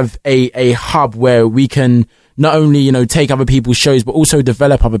want to have a hub where we can not only, take other people's shows, but also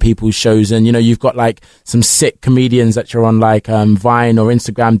develop other people's shows. And, you've got like some sick comedians that you're on like Vine or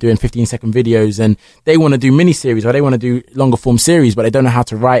Instagram doing 15-second videos, and they want to do mini-series or they want to do longer form series, but they don't know how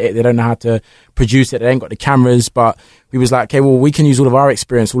to write it. They don't know how to produce it. They ain't got the cameras. But we was like, okay, well, we can use all of our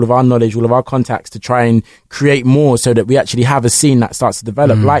experience, all of our knowledge, all of our contacts to try and create more so that we actually have a scene that starts to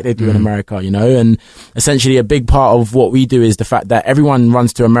develop like they do in America, And essentially a big part of what we do is the fact that everyone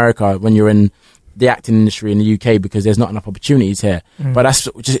runs to America when you're in the acting industry in the UK because there's not enough opportunities here. But it's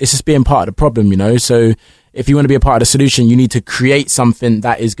just being part of the problem, So if you want to be a part of the solution, you need to create something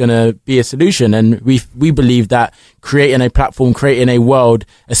that is going to be a solution. And we believe that creating a platform, creating a world,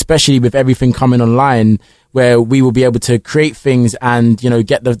 especially with everything coming online, where we will be able to create things and,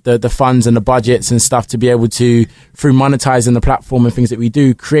 get the funds and the budgets and stuff to be able to, through monetizing the platform and things that we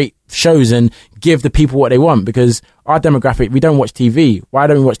do, create shows and give the people what they want. Because our demographic, we don't watch TV. Why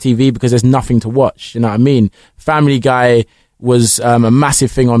don't we watch TV? Because there's nothing to watch. You know what I mean? Family Guy was a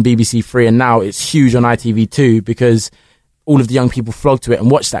massive thing on BBC3, and now it's huge on ITV2 because all of the young people flock to it and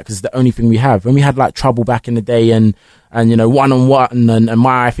watch that because it's the only thing we have. When we had like Trouble back in the day and One on One and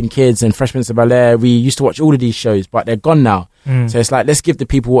My Wife and Kids and Fresh Prince of Bel-Air, we used to watch all of these shows, but they're gone now. So it's like, let's give the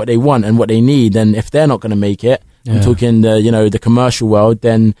people what they want and what they need. And if they're not going to make it, I'm talking the commercial world,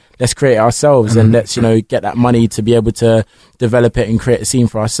 then let's create it ourselves and let's get that money to be able to develop it and create a scene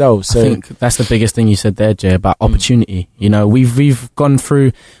for ourselves. So I think that's the biggest thing you said there, Jay, about opportunity. We've gone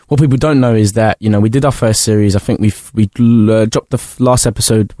through, what people don't know is that we did our first series. I think we dropped the last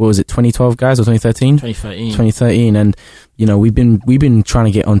episode. What was it, 2012, guys, or 2013? 2013. And we've been trying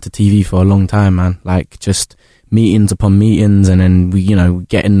to get onto TV for a long time, man. Like just meetings upon meetings, and then we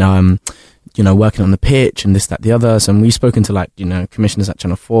getting working on the pitch and this, that, the other. So we've spoken to commissioners at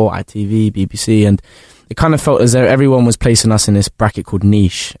Channel 4, ITV, BBC, and it kind of felt as though everyone was placing us in this bracket called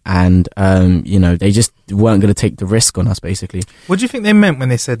niche, and they just weren't going to take the risk on us, basically. What do you think they meant when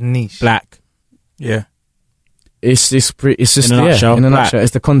they said niche? Black. Yeah. It's just in a nutshell. In a nutshell,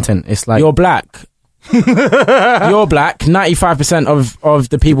 it's the content. It's like, you're black. You're black. 95% of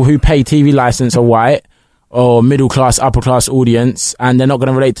the people who pay TV license are white or middle class, upper class audience, and they're not going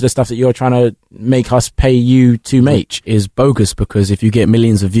to relate to the stuff that you're trying to make us pay you to make. Which is bogus, because if you get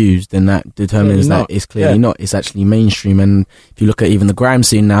millions of views, then that determines that it's clearly not. It's actually mainstream. And if you look at even the grime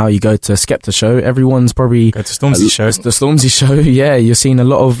scene now, you go to Skepta show, everyone's probably go to Stormzy's show. The Stormzy show, yeah. You're seeing a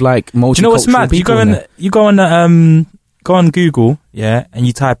lot of like multicultural. Do you know what's mad? You go on Google, and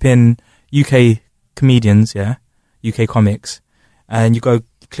you type in UK comedians, UK comics, and you go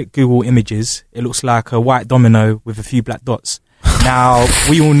click Google Images. It looks like a white domino with a few black dots. Now,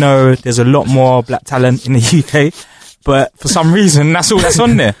 we all know there's a lot more black talent in the UK, but for some reason, that's all that's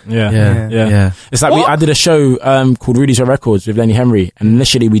on there. Yeah. It's like I did a show called Rudy's Red Records with Lenny Henry, and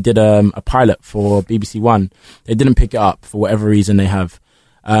initially we did a pilot for BBC One. They didn't pick it up for whatever reason they have.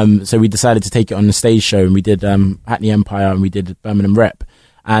 So we decided to take it on the stage show, and we did Hackney Empire and we did Birmingham Rep.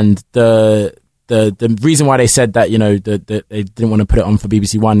 And the reason why they said that, you know, that they didn't want to put it on for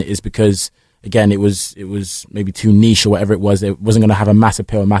BBC One is because, again, it was maybe too niche or whatever it was. It wasn't going to have a mass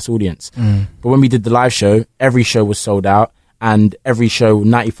appeal, a mass audience. But when we did the live show, every show was sold out, and every show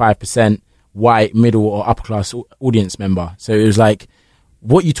 95% white, middle or upper class audience member. So it was like,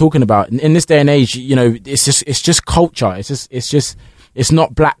 what are you talking about? In this day and age, you know, it's just culture. It's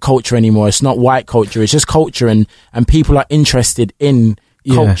not black culture anymore. It's not white culture. It's just culture, and people are interested in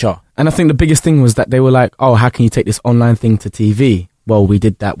culture. And I think the biggest thing was that they were like, oh, how can you take this online thing to TV? Well, we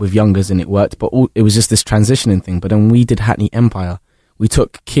did that with Youngers and it worked, but it was just this transitioning thing. But then we did Hackney Empire. We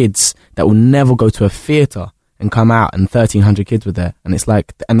took kids that will never go to a theatre and come out, and 1,300 kids were there. And it's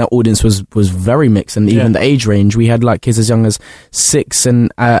like, and the audience was very mixed, and even the age range, we had like kids as young as 6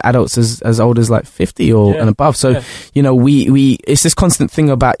 and adults as old as like 50 and above. So, you know, we it's this constant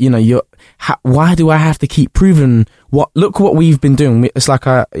thing about, you know, why do I have to keep proving look what we've been doing? It's like,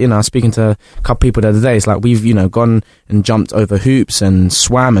 you know, I was speaking to a couple people the other day. It's like we've, you know, gone and jumped over hoops and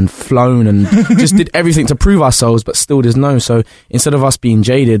swam and flown and just did everything to prove ourselves, but still there's no. So instead of us being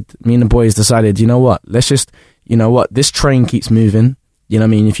jaded, me and the boys decided, you know what, let's just, you know what, this train keeps moving. You know what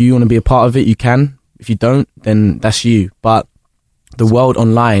I mean? If you want to be a part of it, you can. If you don't, then that's you. But the world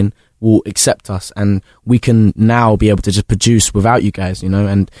online will accept us, and we can now be able to just produce without you guys, you know.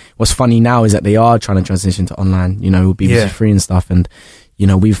 And what's funny now is that they are trying to transition to online, you know, BBC3 and stuff. And, you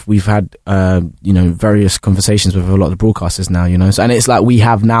know, we've had, you know, various conversations with a lot of the broadcasters now, you know. So, and it's like we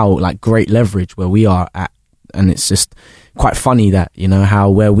have now like great leverage where we are at, and it's just quite funny that, you know, how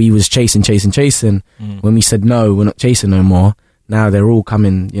where we was chasing, when we said, no, we're not chasing no more. Now they're all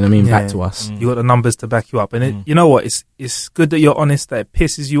coming, you know what I mean, back to us. You got the numbers to back you up. And it, you know what, it's good that you're honest, that it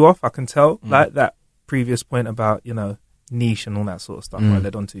pisses you off, I can tell. Like that previous point about, you know, niche and all that sort of stuff I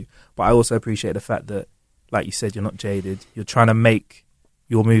led on to. But I also appreciate the fact that, like you said, you're not jaded. You're trying to make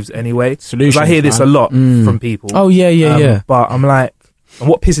your moves anyway. Solutions, I hear this a lot from people. Oh, yeah. But I'm like, and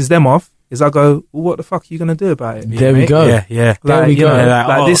what pisses them off is I go, well, what the fuck are you going to do about it? There we go. Yeah. Like, you know,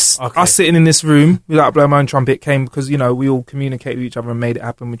 like this, us sitting in this room without blowing my own trumpet came because, you know, we all communicate with each other and made it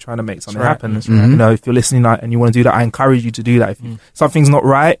happen. We're trying to make something happen. That's right. You know, if you're listening and you want to do that, I encourage you to do that. If something's not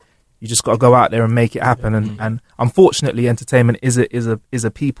right, you just got to go out there and make it happen. And unfortunately, entertainment is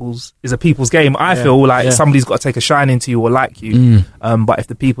a people's game. I feel like somebody's got to take a shine into you or like you. But if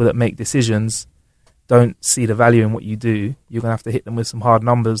the people that make decisions don't see the value in what you do, you're gonna have to hit them with some hard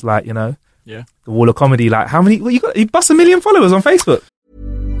numbers, like, you know, the Wall of Comedy. Like, how many? Well, you bust 1 million followers on Facebook.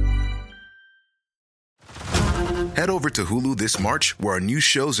 Head over to Hulu this March, where our new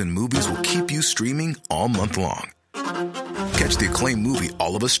shows and movies will keep you streaming all month long. Catch the acclaimed movie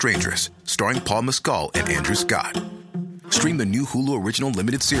All of Us Strangers, starring Paul Mescal and Andrew Scott. Stream the new Hulu original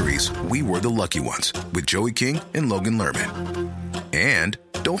limited series We Were the Lucky Ones with Joey King and Logan Lerman. And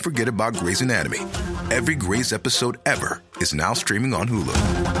don't forget about Grey's Anatomy. Every Grey's episode ever is now streaming on Hulu.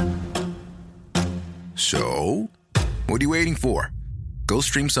 So, what are you waiting for? Go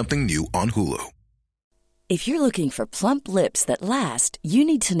stream something new on Hulu. If you're looking for plump lips that last, you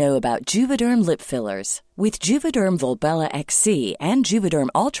need to know about Juvederm lip fillers. With Juvederm Volbella XC and Juvederm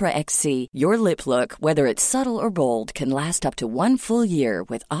Ultra XC, your lip look, whether it's subtle or bold, can last up to 1 full year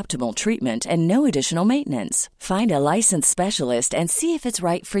with optimal treatment and no additional maintenance. Find a licensed specialist and see if it's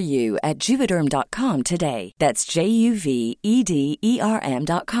right for you at Juvederm.com today. That's JUVEDERM.com.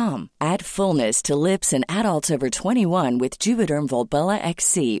 Add fullness to lips in adults over 21 with Juvederm Volbella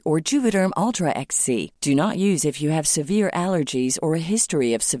XC or Juvederm Ultra XC. Do not use if you have severe allergies or a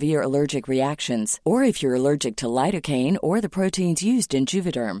history of severe allergic reactions, or if you're allergic to lidocaine or the proteins used in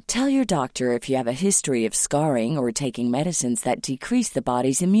Juvederm. Tell your doctor if you have a history of scarring or taking medicines that decrease the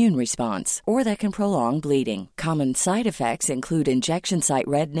body's immune response or that can prolong bleeding. Common side effects include injection site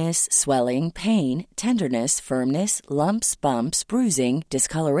redness, swelling, pain, tenderness, firmness, lumps, bumps, bruising,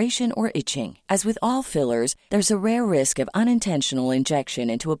 discoloration, or itching. As with all fillers, there's a rare risk of unintentional injection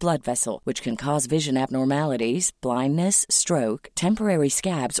into a blood vessel, which can cause vision abnormalities, blindness, stroke, temporary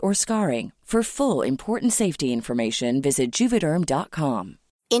scabs, or scarring. For full, important safety information, visit Juvederm.com.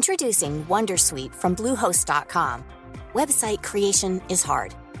 Introducing Wondersuite from Bluehost.com. Website creation is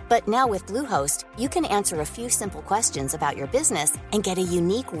hard, but now with Bluehost, you can answer a few simple questions about your business and get a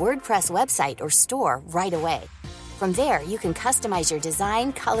unique WordPress website or store right away. From there, you can customize your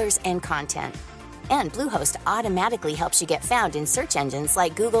design, colors, and content. And Bluehost automatically helps you get found in search engines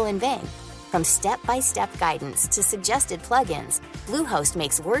like Google and Bing. From step-by-step guidance to suggested plugins, Bluehost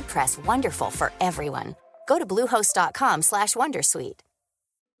makes WordPress wonderful for everyone. Go to bluehost.com/wondersuite.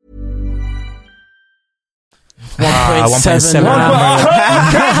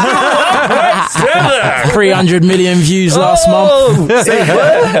 1.7 300 million views last month.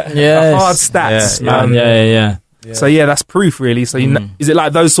 Yeah, hard stats, man. Yeah. So yeah, that's proof, really. So is it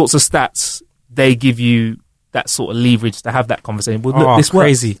like those sorts of stats? They give you that sort of leverage to have that conversation. Well, look, this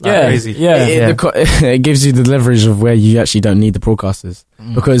crazy. Crazy. It gives you the leverage of where you actually don't need the broadcasters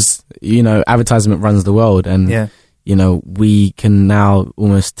because advertisement runs the world, and we can now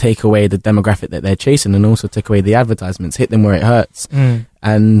almost take away the demographic that they're chasing, and also take away the advertisements, hit them where it hurts,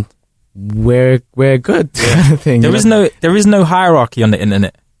 and we're good. Kind of thing. There is no hierarchy on the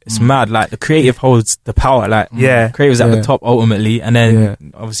internet. It's mad. Like the creative holds the power. Like creatives at the top ultimately, and then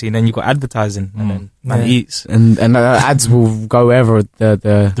obviously, and then you got advertising, and then man eats, and ads will go wherever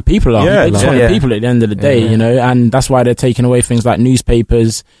the people are. It's the people at the end of the day, and that's why they're taking away things like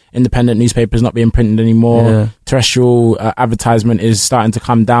newspapers, independent newspapers not being printed anymore. Terrestrial advertisement is starting to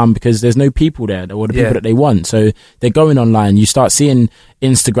come down because there's no people there, or the people that they want. So they're going online. You start seeing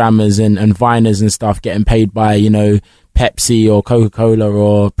Instagrammers and Viners and stuff getting paid by Pepsi or Coca-Cola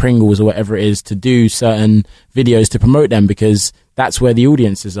or Pringles or whatever it is to do certain videos to promote them because that's where the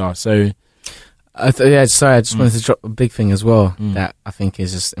audiences are. So I just wanted to drop a big thing as well that I think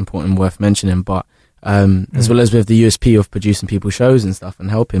is just important, worth mentioning, but as well as with the USP of producing people's shows and stuff and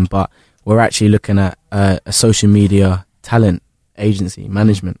helping, but we're actually looking at a social media talent agency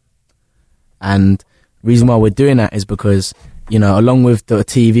management. And the reason why we're doing that is because along with the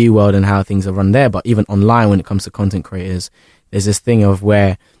TV world and how things are run there, but even online when it comes to content creators, there's this thing of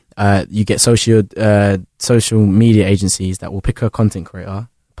where you get social media agencies that will pick a content creator,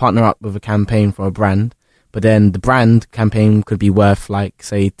 partner up with a campaign for a brand, but then the brand campaign could be worth like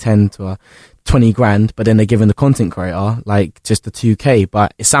say 10 to 20 grand, but then they're giving the content creator like just the 2K,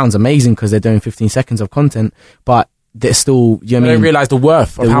 but it sounds amazing because they're doing 15 seconds of content, but they're still, they realise the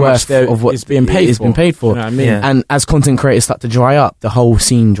worth of how much of what is being paid for. Been paid for. You know what I mean? And as content creators start to dry up, the whole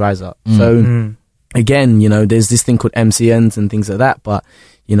scene dries up. So again, there's this thing called MCNs and things like that. But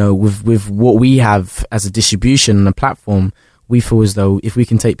with what we have as a distribution and a platform, we feel as though if we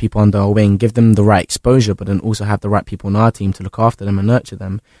can take people under our wing, give them the right exposure, but then also have the right people on our team to look after them and nurture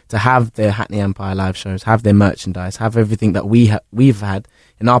them, to have their Hackney Empire live shows, have their merchandise, have everything that we've had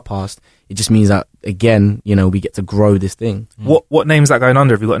in our past. It just means that, again, we get to grow this thing. What name's that going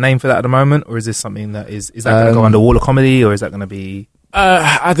under? Have you got a name for that at the moment? Or is this something that is that going to go under Wall of Comedy, or is that going to be...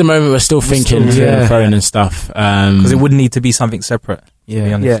 at the moment, we're still thinking throwing and stuff. Because it would need to be something separate, to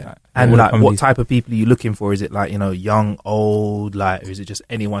be honest. Like, and like, what type of people are you looking for? Is it like, young, old, like, or is it just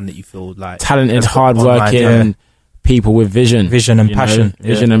anyone that you feel like... Talented, hardworking people with vision and passion.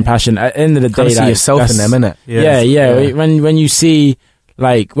 Vision and passion. At the end of the day, see yourself in them, innit? Yeah. When you see...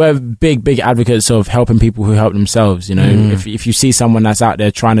 Like, we're big advocates of helping people who help themselves, If you see someone that's out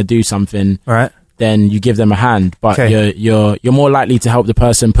there trying to do something, right, then you give them a hand. But you're more likely to help the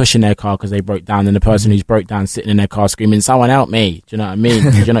person pushing their car because they broke down than the person who's broke down sitting in their car screaming, "Someone help me!" Do you know what I mean?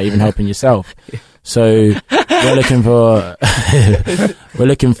 Because you're not even helping yourself. So we're looking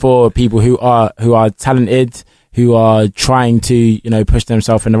for people who are talented, who are trying to push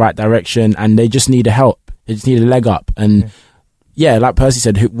themselves in the right direction, and they just need a help. They just need a leg up. And like Percy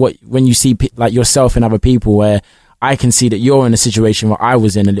said, when you see like yourself and other people, where I can see that you're in a situation where I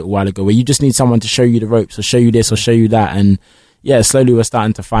was in a little while ago, where you just need someone to show you the ropes or show you this or show you that. And slowly we're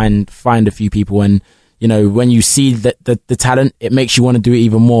starting to find a few people. And, when you see the talent, it makes you want to do it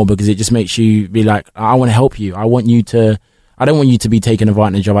even more, because it just makes you be like, I want to help you. I don't want you to be taken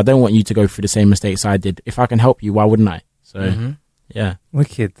advantage of. I don't want you to go through the same mistakes I did. If I can help you, why wouldn't I? So,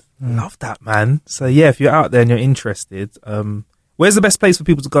 Wicked. Love that, man. So, if you're out there and you're interested, where's the best place for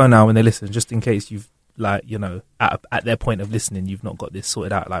people to go now when they listen, just in case you've, like, at their point of listening, you've not got this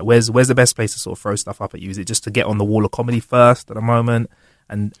sorted out? Like, where's the best place to sort of throw stuff up at you? Is it just to get on the Wall of Comedy first at the moment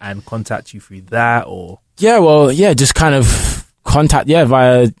and contact you through that, or? Just kind of contact,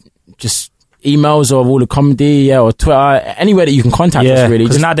 via just emails or Wall of Comedy, or Twitter, anywhere that you can contact us, really.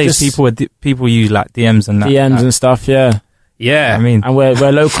 Because nowadays people use like DMs and that. DMs and stuff, Yeah, I mean, and we're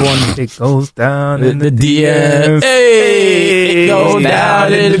local on. It goes down in the DMs. Hey, it goes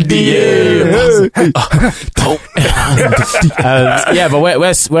down in the DMs. But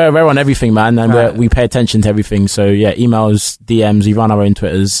we're on everything, man, and we pay attention to everything. So emails, DMs, we run our own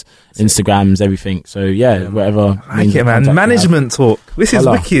Twitters, Instagrams, everything. So whatever. I like it, man. Management talk. This is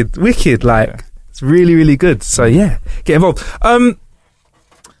wicked. Like, it's really, really good. So get involved. I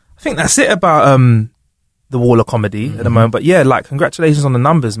think that's it about the Wall of Comedy at the moment. But yeah, like, congratulations on the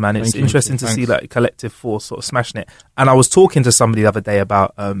numbers, man. It's interesting to see like collective force sort of smashing it. And I was talking to somebody the other day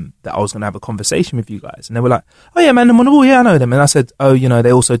about that I was going to have a conversation with you guys, and they were like, "Oh yeah, man, Dem On The Wall, yeah, I know them." And I said, "Oh, you know,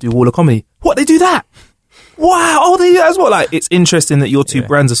 they also do Wall of Comedy." What, they do that? Wow, oh, they do that as well. Like, it's interesting that your two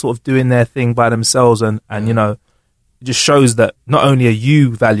brands are sort of doing their thing by themselves, and you know, it just shows that not only are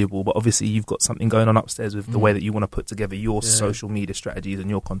you valuable, but obviously you've got something going on upstairs with the way that you want to put together your social media strategies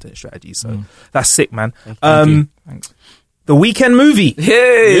and your content strategies. So that's sick, man. Thank you. Thanks. The Weekend Movie.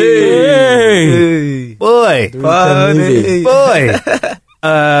 Hey. Boy. Boy.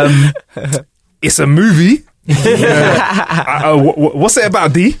 It's a movie. What's it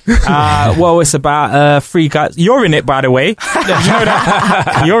about, D? Well, it's about 3 guys. You're in it, by the way. You know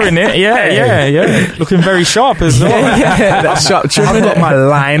that? You're in it. Yeah. Looking very sharp as well. Yeah, that's sharp. I've got my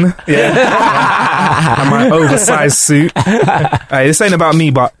line. And my oversized suit. This ain't about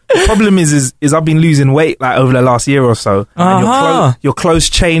me, but the problem is I've been losing weight like over the last year or so. And your clothes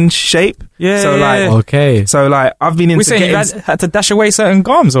change shape. Yeah. So like, okay. So like, I've been into. We saying you had to dash away certain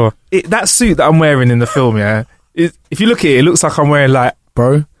garms, or that suit that I'm wearing in the film. Yeah. If you look at it, it looks like I'm wearing like.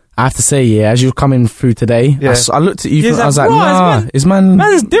 Bro, I have to say, yeah, as you're coming through today, I looked at you. I was like, nah,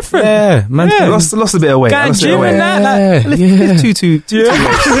 man's different. Yeah, man's lost a bit of weight. Going gym and that. Lift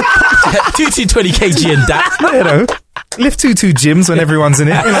 220 kg and that. You know, lift 2 gyms when everyone's in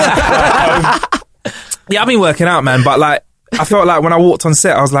it. You know? Yeah, I've been working out, man, but like, I felt like when I walked on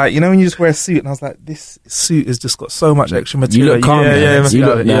set, I was like, you know, when you just wear a suit, and I was like, this suit has just got so much extra material. You look calm. Yeah. It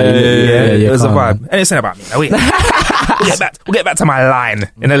was a vibe. And it's not about me. No, wait. We'll get back to my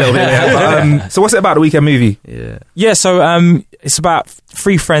line in a little bit later. But, so what's it about, the Weekend Movie? Yeah, so it's about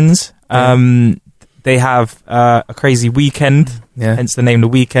 3 friends. They have a crazy weekend, hence the name The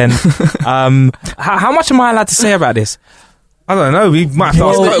Weekend. How much am I allowed to say about this? I don't know. We might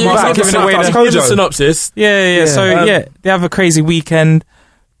have to give the synopsis. Yeah. So they have a crazy weekend.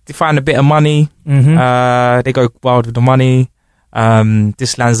 They find a bit of money. They go wild with the money.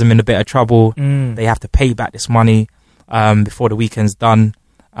 This lands them in a bit of trouble. They have to pay back this money before the weekend's done.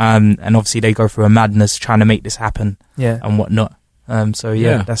 And obviously they go through a madness trying to make this happen. And whatnot. That's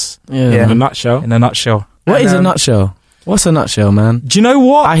in a nutshell. In a nutshell. What is a nutshell? What's a nutshell, man? Do you know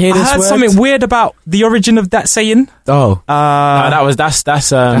what? I heard something weird about the origin of that saying. Oh, that's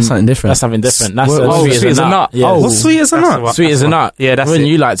something different. That's something different. That's sweet as a nut. Yeah. What's sweet as a nut? Sweet as a nut. Yeah, that's Wouldn't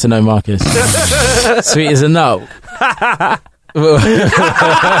you like to know, Marcus? Sweet as a nut. You'll get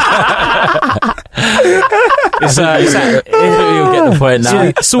the point now.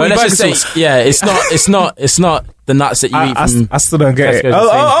 Let's just say, it's not the nuts that you eat from. I still don't get it.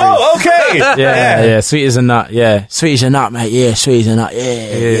 Okay. Yeah. Sweet as a nut. Yeah, sweet as a nut, mate. Yeah, sweet as a nut.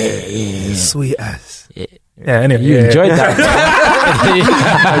 Yeah. Sweet as. Yeah. Anyway, you enjoyed that.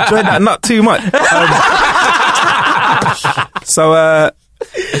 I enjoyed that nut too much. So,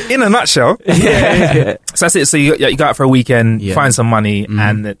 in a nutshell, so that's it. So you go out for a weekend, find some money,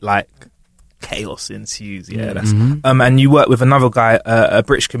 and like chaos ensues. And you work with another guy, a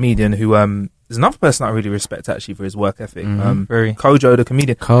British comedian who is another person I really respect actually for his work ethic. Kojo, the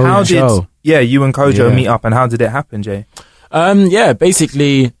comedian. How did you and Kojo meet up, and how did it happen, Jay?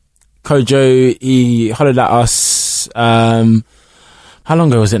 Basically, Kojo, he hollered at us. How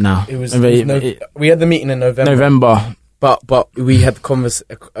long ago was it now? We had the meeting in November. But we had a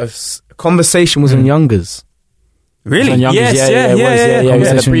conversation was in Youngers. Really? Yeah. We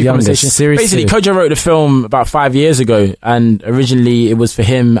had a brief conversation. Seriously. Basically, Kojo wrote the film about 5 years ago, and originally it was for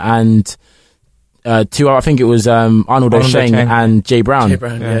him and 2. I think it was Arnold O'Sheng and Jay Brown.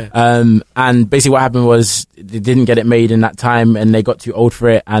 And basically, what happened was they didn't get it made in that time, and they got too old for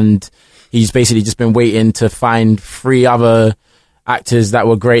it. And he's basically just been waiting to find 3 other actors that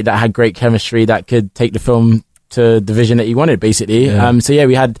were great, that had great chemistry, that could take the film to the vision that he wanted, basically.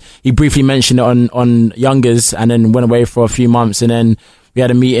 He briefly mentioned it on Youngers, and then went away for a few months, and then we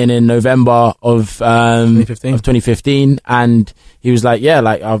had a meeting in November of 2015, and he was like, I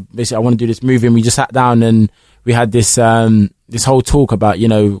want to do this movie, and we just sat down and we had this this whole talk about, you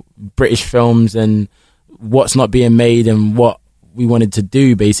know, British films and what's not being made and what we wanted to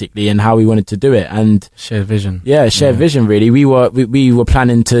do, basically, and how we wanted to do it, and shared vision. Vision. Really, we were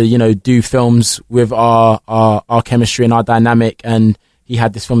planning to, you know, do films with our chemistry and our dynamic, and he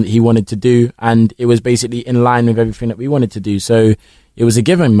had this film that he wanted to do, and it was basically in line with everything that we wanted to do. So it was a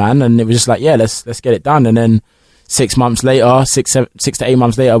given, man, and it was just like, let's get it done. And then 6 to 8 months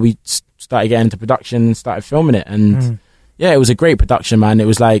later, we started getting into production and started filming it, and yeah, it was a great production, man. It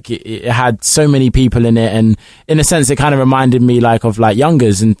was like it had so many people in it, and in a sense, it kind of reminded me like of like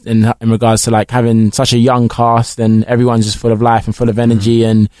Youngers in regards to like having such a young cast, and everyone's just full of life and full of energy,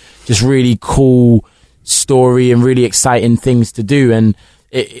 and just really cool story and really exciting things to do. And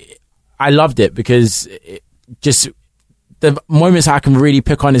I loved it because just the moments I can really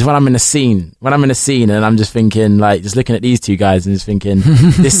pick on is when I'm in a scene and I'm just thinking, like, just looking at these two guys and just thinking,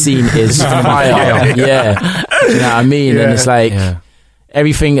 this scene is fire. Yeah. Do you know what I mean? Yeah. And it's like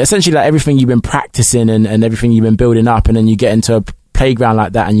everything, essentially like everything you've been practicing and everything you've been building up, and then you get into a playground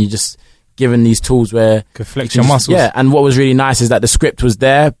like that and you just given these tools where could flex your muscles. Yeah. And what was really nice is that the script was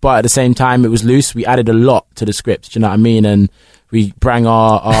there, but at the same time it was loose. We added a lot to the script. Do you know what I mean? And we bring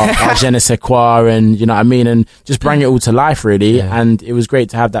our je ne sais quoi, and you know what I mean, and just bring it all to life, really. Yeah. And it was great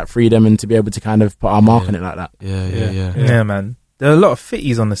to have that freedom and to be able to kind of put our mark on it like that. Yeah, man. There were a lot of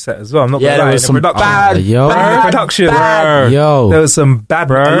fitties on the set as well. I'm not gonna lie. There was some bad production. Yo, there was some a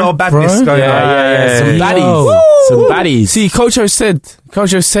lot of badness going on. Some baddies. Some baddies. See, Kojo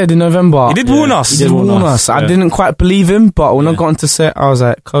said in November. He did warn us. He did warn us. I didn't quite believe him, but when I got onto set, I was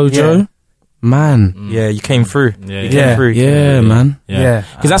like, Kojo. Man, yeah, you came through. You came through. Yeah, man. Yeah,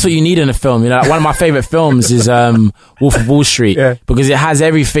 because that's what you need in a film. You know, like one of my favorite films is Wolf of Wall Street, because it has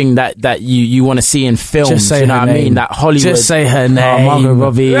everything that you want to see in films. Just say you know her what I name. mean? That Hollywood. Just say her name. Margot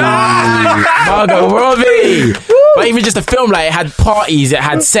Robbie. Margot Robbie. But even just a film, like, it had parties, it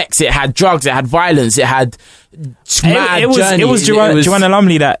had sex, it had drugs, it had violence, it had mad journey. It was Joanna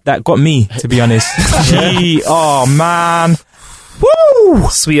Lumley that got me, to be honest. Oh man. Woo!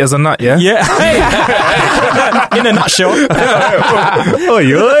 Sweet as a nut, yeah? Yeah. In a nutshell. There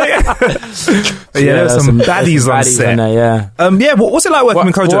were some baddies on set. There, what was it like working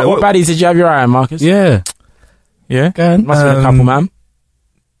with Kojo? What baddies did you have your eye on, Marcus? Yeah. Go ahead. Must have been a couple, man.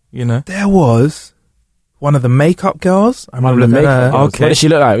 You know. There was one of the makeup girls. I remember looking at her. Okay. What did she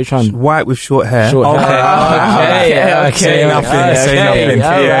look like? Which one? White with short hair. Okay. Say nothing.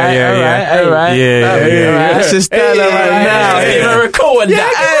 All right. Yeah. Let's just tell her right now. I didn't even record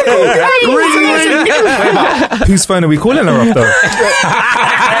that. Whose phone are we calling her off, though?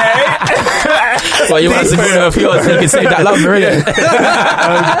 Well, you want us to call her off yours so you can save that number, innit?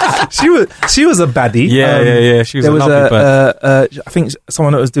 She was a baddie. Yeah. She was a lovely bird. I think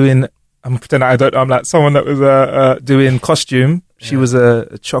someone that was doing... I'm pretending I don't know. I'm like someone that was doing costume. She was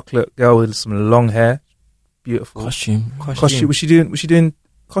a chocolate girl with some long hair. Beautiful. Costume. Was she doing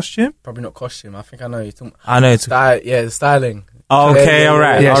costume? Probably not costume. I think I know you're talking. I know. The styling. Okay, all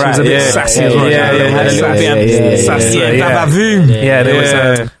right. Yeah, she was a bit sassy as well. Yeah, had a little bit sassy. Yeah,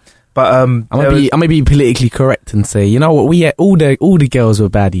 there was. But I'm gonna be politically correct and say, you know what? All the girls were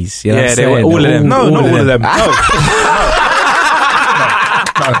baddies. You know they were all of them. No, not all of them.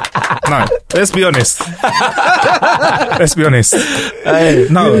 No. Let's be honest. No.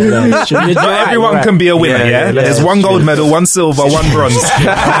 Not everyone can be a winner, yeah? There's one gold medal, one silver, one bronze. Okay?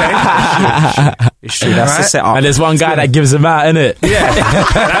 It's true, that's the setup. And there's one guy that gives them out, innit? Yeah,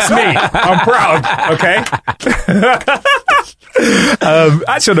 that's me. I'm proud, okay?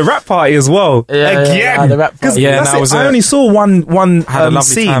 Actually, the rap party as well. Again. The rap party. I only saw one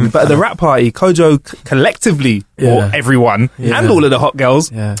scene, time. but at the rap party, Kojo collectively, or everyone, and all of the hot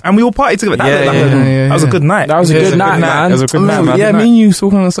girls, and we all partied together. That was a good night. That was a good night, man. It was a good night, man. Yeah, me and you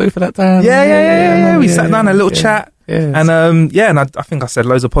talking on the sofa that time. Yeah. We sat down, a little chat. And and I think I said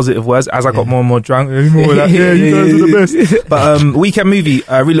loads of positive words as I got more and more drunk. You guys are the best. But weekend movie,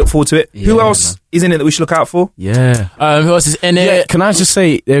 I really look forward to it. Who else is in it that we should look out for? Who else is in it? Can I just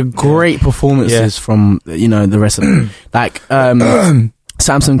say they're great performances from the rest of them. Like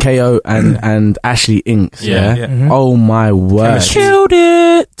Samson KO and Ashley Inks. Oh my word. Killed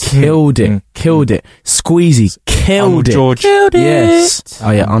it. Squeezy killed it. George. Killed it. Yes. Oh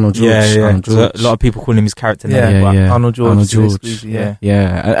yeah, Arnold George. Arnold George. A lot of people calling him his character name. Arnold George. Squeezy,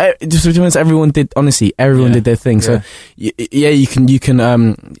 just to be honest, everyone did their thing. So you can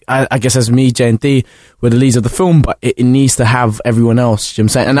I guess as me, J and D were the leads of the film, but it needs to have everyone else. Do you know what I'm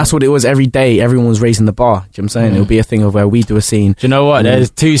saying? And that's what it was every day. Everyone was raising the bar. Do you know what I'm saying? It'll be a thing of where we do a scene. Do you know what? There's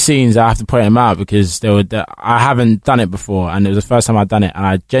two scenes I have to point them out because I haven't done it before, and it was the first time I'd done it, and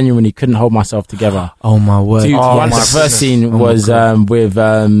I genuinely couldn't hold myself together. Oh my word! The first scene was with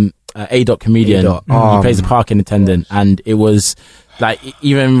A. Comedian. He plays a parking attendant, and it was like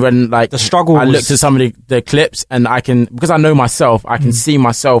even when like the struggle. I looked at some of the clips, and I can, because I know myself, I can see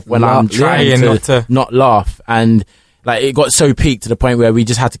myself when I'm trying to not laugh, and like it got so peaked to the point where we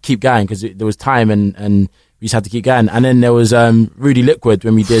just had to keep going because there was time and we just had to keep going. And then there was Rudy Liquid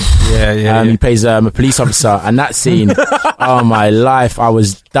when we did. He plays a police officer, and that scene, oh my life, I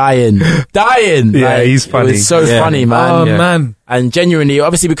was dying. Yeah, he's funny. It was so funny, man. Oh man. And genuinely,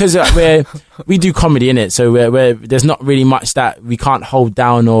 obviously, because we do comedy in it, so we're there's not really much that we can't hold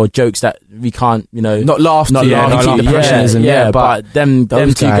down, or jokes that we can't, not laugh to. But them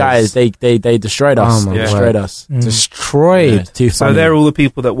two guys, they destroyed us. They destroyed us. Destroyed. Too funny. So they're all the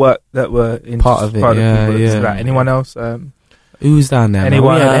people that were in part of it. Anyone else? Who's down there?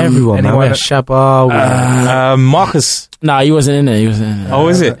 Anyone? Man? We had everyone. Man. We had Shabba. Marcus. No, he wasn't in it. Oh,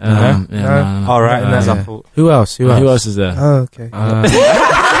 is it? No. All right. As I thought. Who else? Who else is there? Oh, okay. Banner.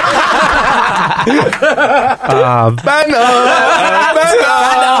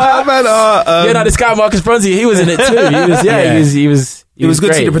 This guy Marcus Bronzy, he was in it too. He was good to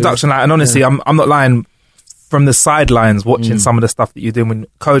great. see the production. And honestly, I'm not lying. From the sidelines, watching some of the stuff that you're doing, when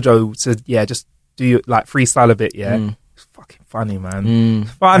Kojo said, just do you freestyle a bit, it's fucking funny, man.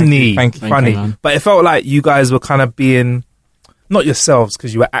 Funny. Thank you, funny. man. But it felt like you guys were kind of being, not yourselves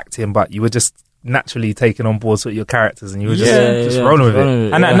because you were acting, but you were just naturally taking on board sort of your characters, and you were just rolling with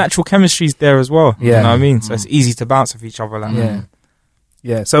it. And that natural chemistry's there as well. Yeah. You know what I mean? So it's easy to bounce off each other like that.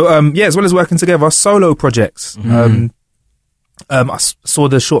 Yeah. So as well as working together, solo projects. I saw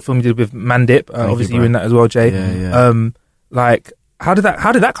the short film you did with Mandip. Obviously, you were in that as well, Jay. How did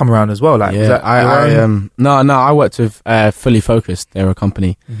that come around as well? I worked with Fully Focused. They're a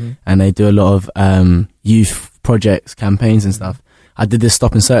company, and they do a lot of youth projects, campaigns, and stuff. I did this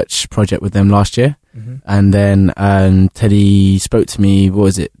Stop and Search project with them last year, and then Teddy spoke to me. What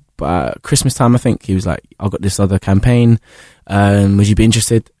was it? Christmas time, I think. He was like, "I've got this other campaign. Would you be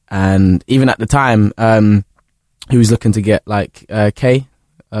interested?" And even at the time, he was looking to get Kay,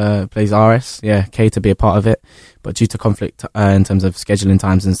 plays RS, Kay to be a part of it, but due to conflict in terms of scheduling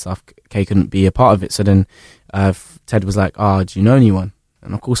times and stuff, Kay couldn't be a part of it. So then Ted was like, do you know anyone?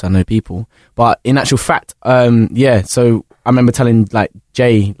 And of course I know people, but in actual fact, so I remember telling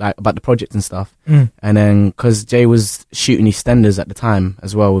Jay about the project and stuff, and then because Jay was shooting EastEnders at the time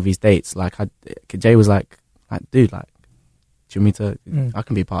as well with his dates, Jay was like, dude, do you want me to, I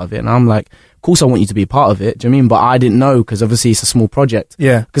can be part of it. And I'm like, of course I want you to be part of it. Do you know what I mean? But I didn't know, because obviously it's a small project.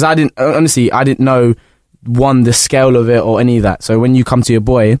 Yeah. Because I didn't know, the scale of it or any of that. So when you come to your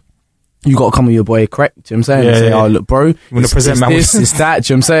boy, you got to come with your boy correct. Do you know what I'm saying? Say, look, bro, you want to present this, it's that.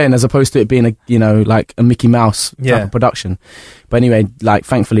 Do you know what I'm saying? As opposed to it being a Mickey Mouse type of production. But anyway,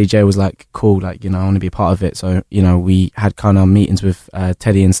 thankfully Jay was like, cool, I want to be a part of it. So, we had kind of meetings with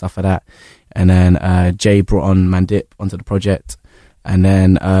Teddy and stuff like that. And then Jay brought on Mandip onto the project, and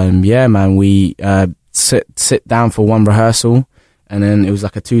then we sit down for one rehearsal, and then it was a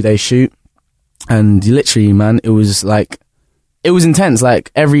 2-day shoot, and literally, man, it was intense.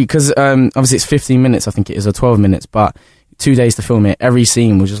 Because obviously it's 15 minutes, I think it is, or 12 minutes, but 2 days to film it. Every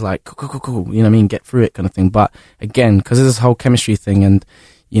scene was just cool, you know what I mean, get through it kind of thing. But again, because of this whole chemistry thing, and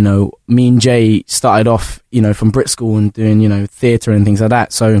me and Jay started off, from Brit School and doing theatre and things like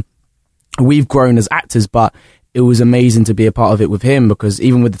that. So we've grown as actors, but it was amazing to be a part of it with him, because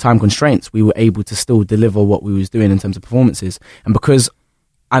even with the time constraints, we were able to still deliver what we was doing in terms of performances. And because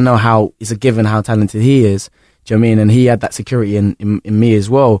I know how it's a given how talented he is, do you know what I mean? And he had that security in me as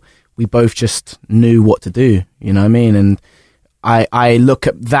well. We both just knew what to do, you know what I mean? And I look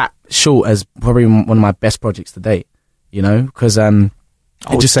at that short as probably one of my best projects to date, because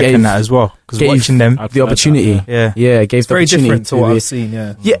I would second that as well, because watching them, the opportunity, gave it's very the opportunity different to what I've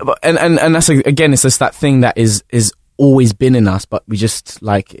seen, but and that's again, it's just that thing that is always been in us, but we just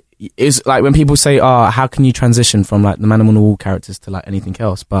it's like when people say, how can you transition from the Man on the Wall characters to anything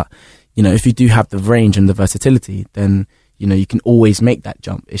else? But if you do have the range and the versatility, then you can always make that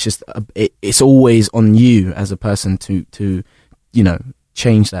jump. It's just it's always on you as a person to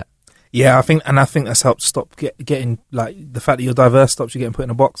change that. Yeah, I think that's helped stop getting the fact that you're diverse stops you getting put in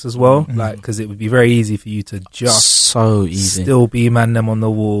a box as well. Because it would be very easy for you to just still be Man Dem On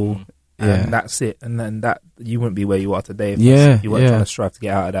The Wall, and that's it. And then that you wouldn't be where you are today if you weren't trying to strive to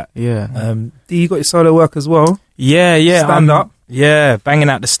get out of that. Yeah. D, you got your solo work as well. Yeah. Stand up. Yeah, banging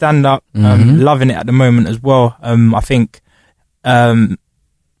out the stand up. Loving it at the moment as well. I think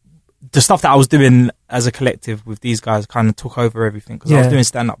the stuff that I was doing as a collective with these guys kind of took over everything, because I was doing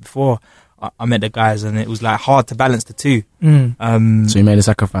stand up before I met the guys, and it was hard to balance the two. So you made a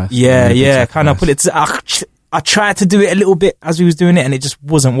sacrifice. Kind of put it I tried to do it a little bit as we was doing it, and it just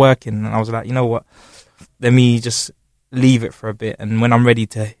wasn't working, and I was like, you know what, let me just leave it for a bit, and when I'm ready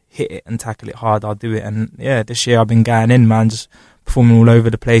to hit it and tackle it hard, I'll do it. And this year I've been going in, man, just performing all over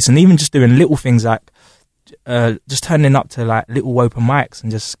the place, and even just doing little things just turning up to little open mics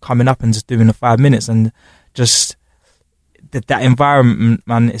and just coming up and just doing the 5 minutes and just that environment,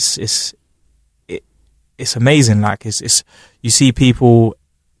 man. It's amazing. Like it's you see people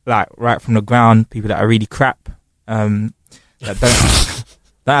like right from the ground, people that are really crap, that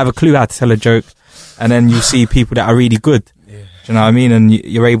don't have a clue how to tell a joke, and then you see people that are really good. Do you know what I mean? And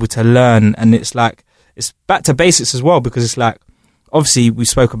you're able to learn, and it's like it's back to basics as well, because it's like obviously we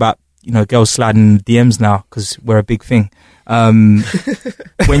spoke about girls sliding in DMs now because we're a big thing.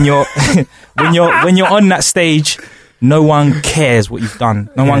 When you're on that stage, no one cares what you've done.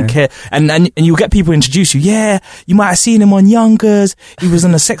 No one cares, and you'll get people introduce you. Yeah, you might have seen him on Youngers. He was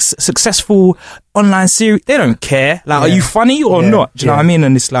in a successful online series. They don't care. Like, are you funny or not? Do you know what I mean?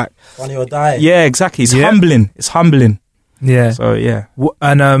 And it's like funny or die. Yeah, exactly. It's humbling. It's humbling. Yeah. So yeah.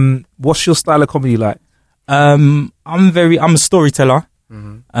 And what's your style of comedy like? I'm a storyteller.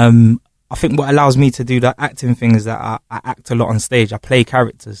 Mm-hmm. I think what allows me to do that acting thing is that I act a lot on stage. I play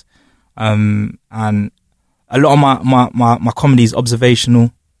characters, and a lot of my comedy is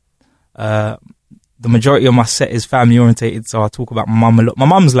observational. The majority of my set is family orientated, so I talk about my mum a lot. My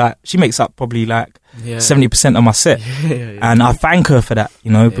mum's like, she makes up probably like 70% of my set, and I thank her for that,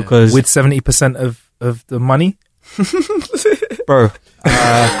 because with 70% of the money, bro.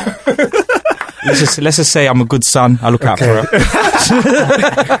 Let's just say I'm a good son. I look out for her.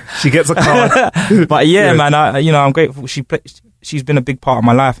 She gets a car. But man, I'm grateful. She's been a big part of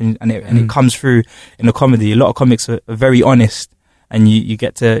my life, and it comes through in the comedy. A lot of comics are very honest, and you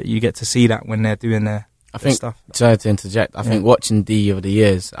get to see that when they're doing their stuff. Sorry to interject. I think watching D over the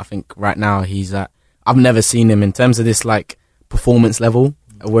years, I think right now he's at. I've never seen him in terms of this like performance level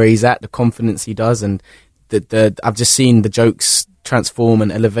where he's at, the confidence he does, and the I've just seen the jokes transform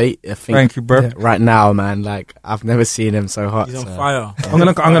and elevate. I think. Thank you, bro. Right now, man, like I've never seen him so hot. He's on fire. I'm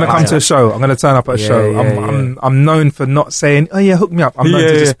gonna come to a show. I'm gonna turn up at a show. I'm known for not saying, "Oh yeah, hook me up." I'm known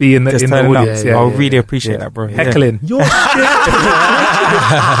to just be in the audience. I really appreciate that, bro. Heckling. Do you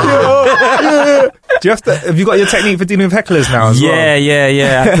have you got your technique for dealing with hecklers now as well? Yeah. I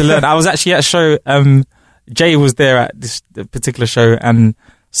have to learn. I was actually at a show. Jay was there at this particular show, and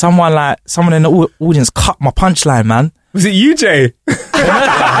someone in the audience cut my punchline, man. Was it you, Jay?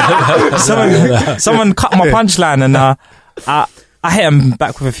 someone cut my punchline, and I hit him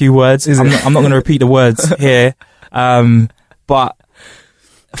back with a few words. I'm not going to repeat the words here, but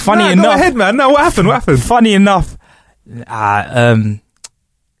funny enough, go ahead, man. No, what happened? Funny enough, dickhead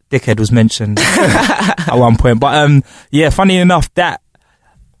was mentioned at one point, but funny enough, that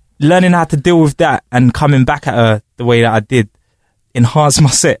learning how to deal with that and coming back at her the way that I did enhanced my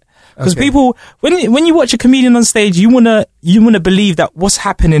set. Because people, when you watch a comedian on stage, you wanna believe that what's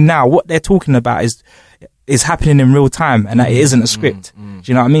happening now, what they're talking about is happening in real time, and that it isn't a script. Do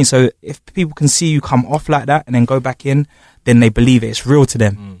you know what I mean? So if people can see you come off like that and then go back in, then they believe it's real to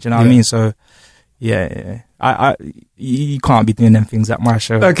them. Do you know what I mean? So you can't be doing them things at my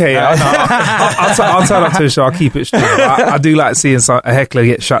show. Okay, I'll turn up to a show. I'll keep it straight. I do like seeing a heckler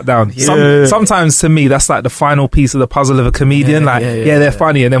get shut down. Sometimes to me, that's like the final piece of the puzzle of a comedian. They're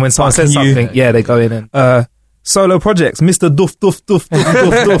funny, and then when someone says something, they go in and solo projects. Mr. Duff.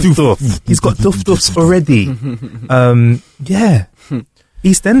 He's got duffs already.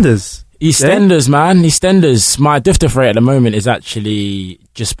 EastEnders, man. EastEnders. My duff rate at the moment is actually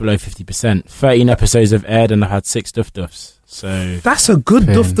just below 50%. 13 episodes have aired and I've had 6 duffs. So that's a good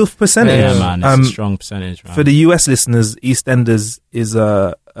duff percentage. Yeah, man. It's a strong percentage, man. For the US listeners, EastEnders is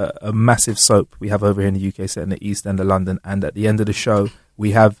a massive soap we have over here in the UK set in the East End of London. And at the end of the show,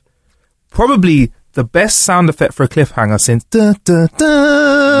 we have probably the best sound effect for a cliffhanger since da da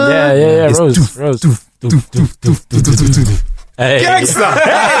da. Yeah. Rose. Hey. Gangster!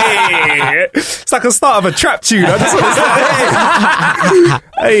 Hey! It's like a start of a trap tune. That's what it's like.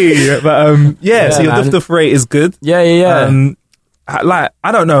 Hey, but so your duff rate is good. Yeah. Like,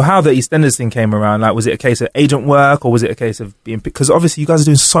 I don't know how the EastEnders thing came around. Like, was it a case of agent work, or was it a case of being? Because obviously you guys are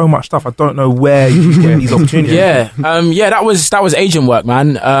doing so much stuff. I don't know where you get these opportunities. That was agent work,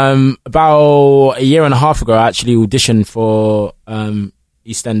 man. About a year and a half ago, I actually auditioned for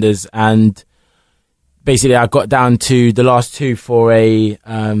EastEnders, and basically I got down to the last 2 for a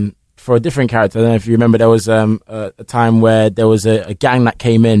different character. I don't know if you remember, there was a time where there was a gang that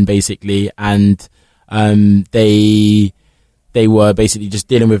came in basically, and they were basically just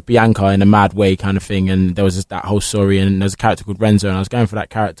dealing with Bianca in a mad way kind of thing, and there was just that whole story, and there's a character called Renzo, and I was going for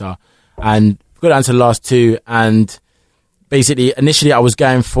that character, and got down to the last 2, and basically initially I was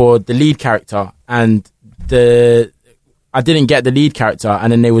going for the lead character, and I didn't get the lead character,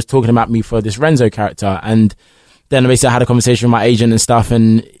 and then they was talking about me for this Renzo character, and then basically I had a conversation with my agent and stuff,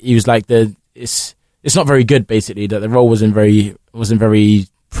 and he was like, it's not very good, basically, that the role wasn't very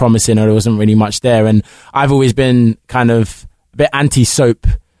promising, or there wasn't really much there. And I've always been kind of a bit anti-soap,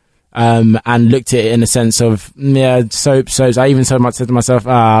 and looked at it in a sense of, soaps. I even so much said to myself,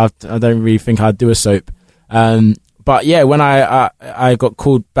 I don't really think I'd do a soap. But yeah, when I got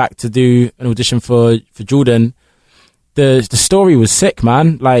called back to do an audition for Jordan, the story was sick,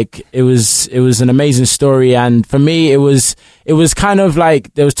 man. Like, it was an amazing story. And for me, it was kind of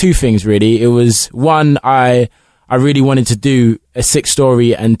like, there was two things really. It was one, I really wanted to do a sick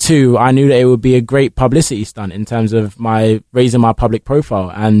story, and two, I knew that it would be a great publicity stunt in terms of raising my public profile.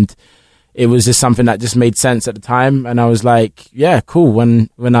 And it was just something that just made sense at the time. And I was like, yeah, cool. When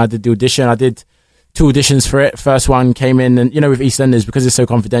I did the audition, I did 2 auditions for it. First one came in, and with EastEnders, because it's so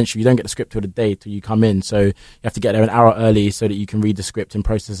confidential, you don't get the script till the day till you come in. So you have to get there an hour early so that you can read the script and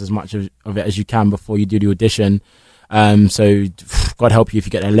process as much of it as you can before you do the audition. So God help you if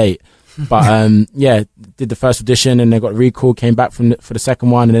you get there late. But did the first audition, and they got a recall, came back for the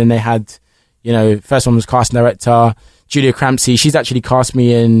second one, and then they had, first one was casting director Julia Crampsey. She's actually cast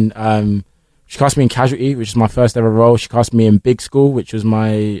me in Casualty, which is my first ever role. She cast me in Big School, which was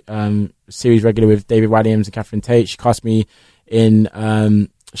my series regular with David Williams and Catherine Tate. She cast me in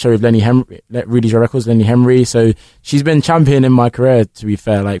show with Lenny Henry, Rudy's Records, Lenny Henry. So she's been champion in my career, to be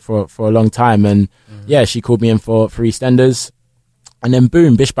fair, like for a long time. And she called me in for EastEnders. And then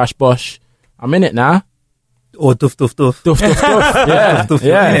boom, bish bash bosh, I'm in it now. Or doof doof doof. Doof doof doof. Yeah.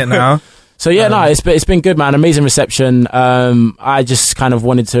 Doof, in it now. So it's been good, man. Amazing reception. I just kind of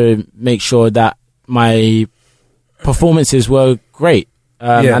wanted to make sure that my performances were great.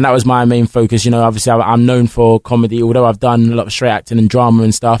 And that was my main focus. Obviously I'm known for comedy, although I've done a lot of straight acting and drama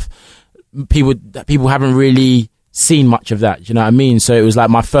and stuff. People haven't really seen much of that. You know what I mean? So it was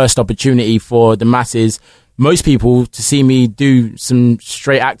like my first opportunity for the masses, most people, to see me do some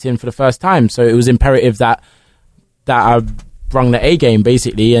straight acting for the first time. So it was imperative that I brung the A game,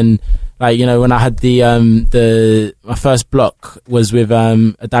 basically. And when I had my first block was with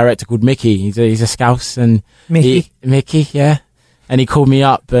a director called Mickey. He's a Scouse, and Mickey, yeah. And he called me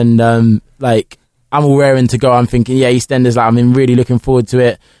up, and I'm all raring to go. I'm thinking, EastEnders, I'm really looking forward to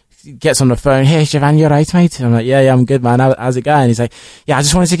it. Gets on the phone, hey Javan, you alright, mate? And I'm like, yeah, I'm good, man. How's it going? He's like, yeah, I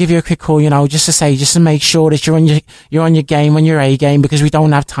just wanted to give you a quick call, just to make sure that you're on your game, on your A game, because we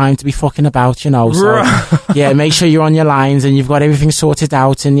don't have time to be fucking about, So yeah, make sure you're on your lines and you've got everything sorted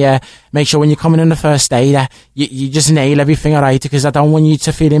out, and make sure when you're coming on the first day that you just nail everything, alright? Because I don't want you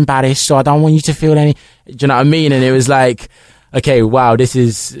to feel embarrassed, or I don't want you to feel any. Do you know what I mean? And it was like, okay, wow,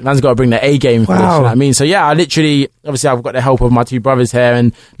 man's got to bring the A game for this, you know what I mean? So yeah, I literally, obviously I've got the help of my 2 brothers here,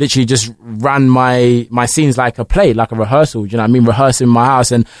 and literally just ran my scenes like a play, like a rehearsal, you know what I mean? Rehearsing in my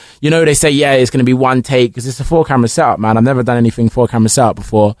house. And they say, it's going to be one take, because it's a 4-camera setup, man. I've never done anything 4-camera setup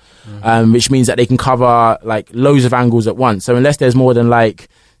before, which means that they can cover like loads of angles at once. So unless there's more than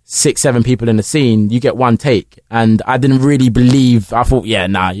 6-7 people in the scene, you get one take. And I didn't really believe, I thought,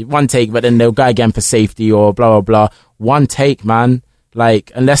 one take, but then they'll go again for safety or blah, blah, blah. One take, man.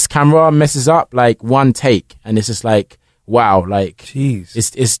 Unless camera messes up, one take. And it's just wow, jeez.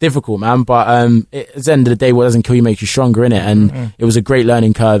 It's difficult, man. But at the end of the day, what doesn't kill you makes you stronger, innit? And it was a great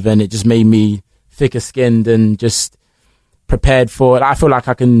learning curve, and it just made me thicker skinned and just prepared for it. I feel like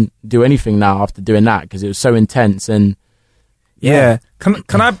I can do anything now after doing that, because it was so intense. And yeah. Can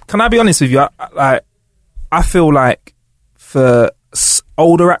I be honest with you? I feel like for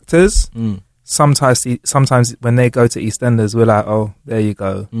older actors, sometimes when they go to EastEnders, we're like, oh, there you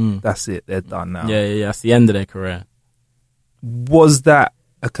go, that's it, they're done now. Yeah, that's the end of their career. Was that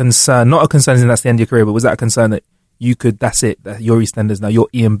a concern? Not a concern as in that's the end of your career, but was that a concern that that's it, that you're EastEnders now, you're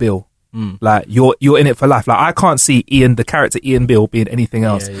Ian Bill? You're in it for life. I can't see the character Ian Bill being anything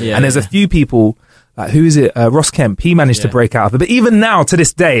else. And there's a few people, who is it? Ross Kemp. He managed to break out of it. But even now, to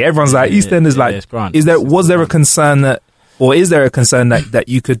this day, everyone's EastEnders. Was there a concern that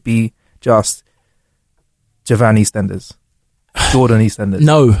you could be just Javan EastEnders, Jordan EastEnders?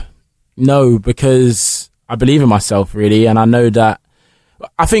 No, because I believe in myself, really, and I know that.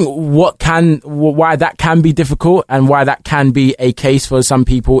 I think why that can be difficult and why that can be a case for some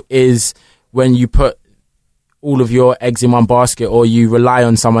people is when you put all of your eggs in one basket, or you rely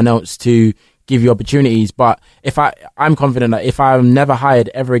on someone else to give you opportunities. But I'm confident that if I'm never hired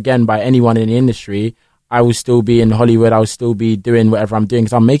ever again by anyone in the industry, I will still be in Hollywood. I will still be doing whatever I'm doing,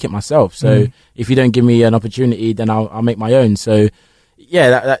 because I'll make it myself. So if you don't give me an opportunity, then I'll make my own. So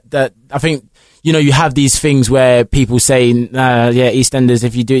yeah, that I think, you have these things where people say, EastEnders,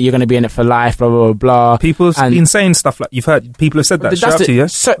 if you do it, you're going to be in it for life, blah, blah, blah, blah. People have been saying stuff like, you've heard, people have said that. Shout out to you,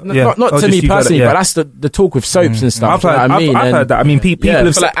 yeah? Not to me personally, but that's the talk with soaps and stuff. I've heard that. I mean, people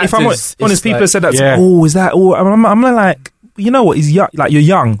have said, if I'm honest, people have said that. Oh, is that all? I'm like, you know what, he's young, like you're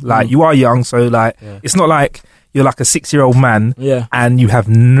young, like you are young, so like it's not like you're like a 6-year-old man and you have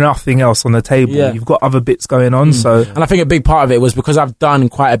nothing else on the table. You've got other bits going on. So, and I think a big part of it was because I've done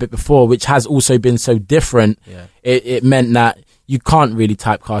quite a bit before, which has also been so different. It meant that you can't really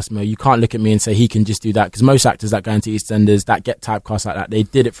typecast me. You can't look at me and say he can just do that, because most actors that go into EastEnders that get typecast like that, they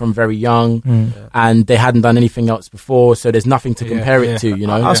did it from very young and they hadn't done anything else before, so there's nothing to compare it to, you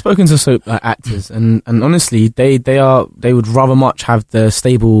know. I've spoken to soap actors and honestly they would rather much have the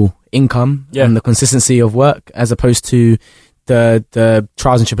stable income and the consistency of work as opposed to the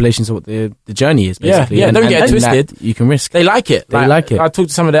trials and tribulations of what the journey is, basically. Don't get it twisted. You can risk. They like it. They like it. I talk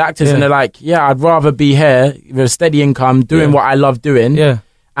to some of the actors and they're like, I'd rather be here with a steady income, doing what I love doing,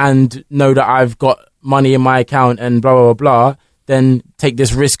 and know that I've got money in my account and blah, blah, blah, blah, than take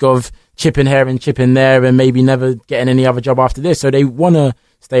this risk of chipping here and chipping there and maybe never getting any other job after this. So they want to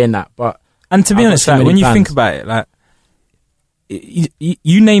stay in that. And to be honest, like, when you think about it, like,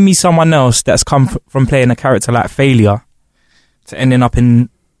 you name me someone else that's come from playing a character like Failure to ending up in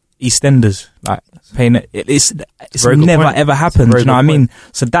EastEnders, like playing it. It's never ever happened. Do you know what I mean?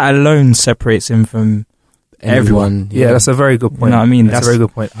 So that alone separates him from everyone. Yeah, that's a very good point. You know what I mean? That's a very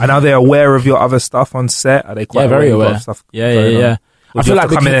good point. And are they aware of your other stuff on set? Are they quite very aware? Of stuff Yeah. I feel like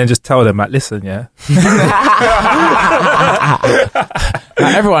come in and just tell them, like, listen, like,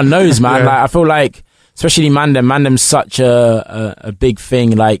 everyone knows, man. Like, I feel like, especially Mandem's such a big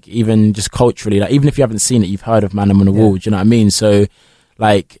thing, like, even just culturally, like, even if you haven't seen it, you've heard of Mandem on the Wall. Do you know what I mean? So,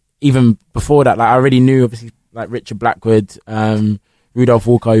 like, even before that, like, I already knew, obviously, like, Richard Blackwood, Rudolph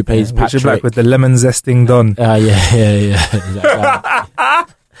Walker, who plays Patrick. Richard Blackwood, the lemon zesting Don.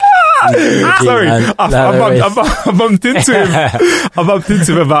 Sorry, I bumped into him. I bumped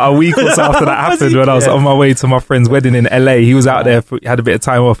into him about a week or so after that happened when I was on my way to my friend's wedding in LA. He was out there, had a bit of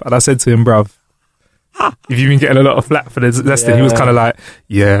time off, and I said to him, bruv, if you've been getting a lot of flack for the zesting, he was kind of like,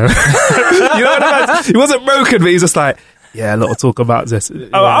 you know what I mean? He wasn't broken, but he was just like, a lot of talk about this.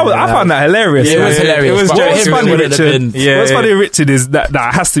 I found that hilarious. Yeah, it was hilarious. It was what's funny, Richard. What's funny, Richard, is that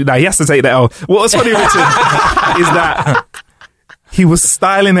he has to take that L. What's funny, Richard, is that he was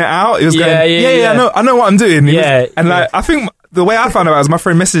styling it out. He was going, I know what I'm doing. I think the way I found out was my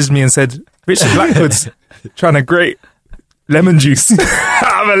friend messaged me and said, Richard Blackwood's trying to grate lemon juice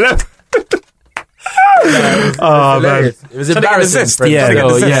out of a lemon. Man. It was embarrassing.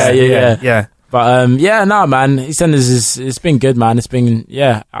 Yeah. But no, man, EastEnders it's been good, man. It's been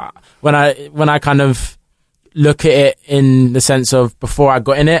when I kind of look at it in the sense of before I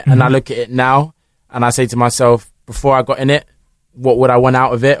got in it, and I look at it now, and I say to myself, before I got in it, what would I want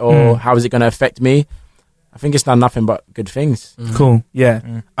out of it, or how is it going to affect me? I think it's done nothing but good things. Cool.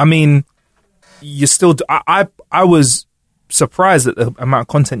 Yeah. I mean, you still. I was surprised at the amount of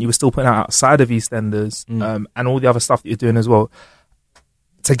content you were still putting out outside of EastEnders, and all the other stuff that you're doing as well,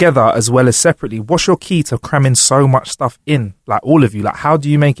 together as well as separately. What's your key to cramming so much stuff in? Like, all of you, like, how do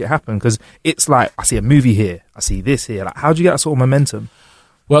you make it happen? Because it's like, I see a movie here, I see this here. Like, how do you get that sort of momentum?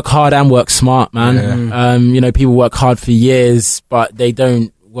 Work hard and work smart, man. People work hard for years, but they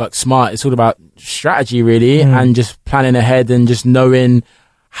don't work smart. It's all about strategy, really, and just planning ahead and just knowing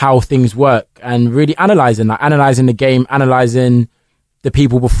how things work and really analysing the game, analysing the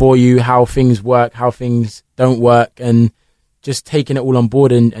people before you, how things work, how things don't work, and just taking it all on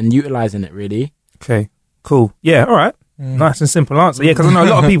board and utilising it, really. Okay, cool. Yeah, all right. Nice and simple answer. Yeah, because I know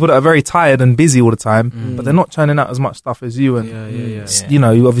a lot of people that are very tired and busy all the time, but they're not churning out as much stuff as you. And you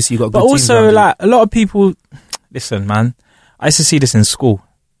know, you obviously got. But also, like, a lot of people. Listen, man, I used to see this in school.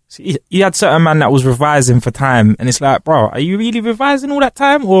 So you had certain man that was revising for time, and it's like, bro, are you really revising all that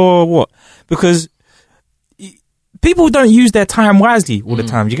time or what? Because people don't use their time wisely all the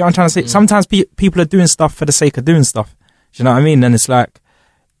time. You get what I'm trying to say? Sometimes people are doing stuff for the sake of doing stuff. Do you know what I mean? And it's like,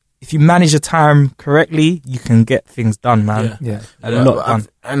 if you manage your time correctly, you can get things done, man. Yeah. A lot done.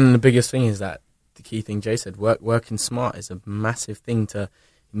 And the biggest thing is that the key thing Jay said, working smart is a massive thing to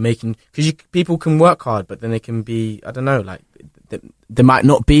making, because people can work hard, but then they can be, I don't know, like, there might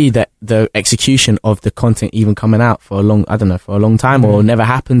not be the execution of the content even coming out for a long time, or never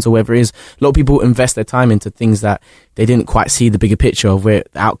happens, or whatever it is. A lot of people invest their time into things that they didn't quite see the bigger picture of where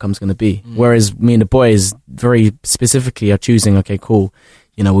the outcome's going to be. Whereas me and the boys very specifically are choosing, okay, cool,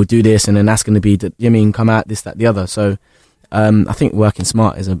 we'll do this, and then that's going to be come out this, that, the other. So I think working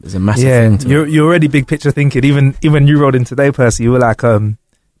smart is a massive thing. You're already big picture thinking. Even you wrote in today, Percy, you were like,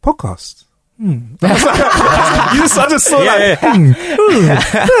 podcast. I just saw all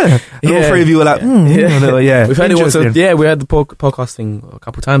three of you were like, We've heard it we heard the podcast thing a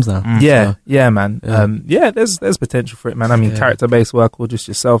couple of times now. Yeah, man. There's potential for it, man. I mean, character based work or just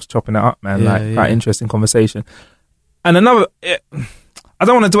yourselves chopping it up, man. Quite interesting conversation. And another, I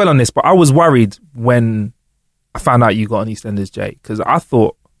don't want to dwell on this, but I was worried when I found out you got on EastEnders, Jay, because I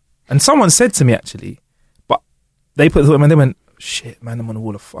thought, and someone said to me actually, but they put the and they went, shit, man, Dem On The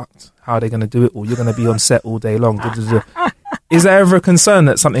Wall are fucked. How are they going to do it all? You're going to be on set all day long. Is there ever a concern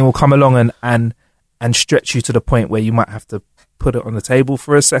that something will come along and stretch you to the point where you might have to put it on the table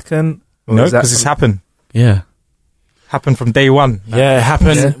for a second? No, because it's happened. Yeah. Happened from day one. Yeah, it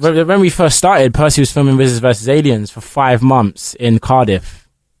happened. Yeah. When we first started, Percy was filming Wizards vs. Aliens for 5 months in Cardiff.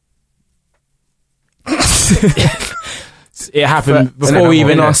 It happened before we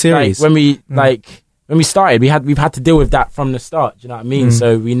even our series. When we started, we've had to deal with that from the start. Do you know what I mean?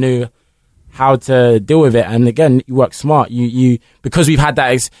 So we knew how to deal with it. And again, you work smart. You because we've had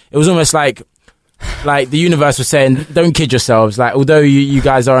that. It was almost like the universe was saying, "Don't kid yourselves." Like, although you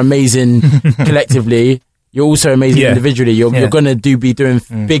guys are amazing collectively, you're also amazing individually. You're gonna be doing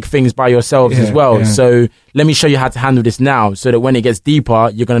big things by yourselves as well. Yeah. So let me show you how to handle this now, so that when it gets deeper,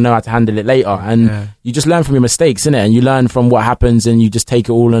 you're gonna know how to handle it later. And you just learn from your mistakes, innit? And you learn from what happens, and you just take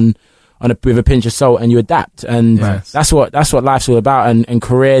it all with a pinch of salt, and you adapt. And that's what life's all about. And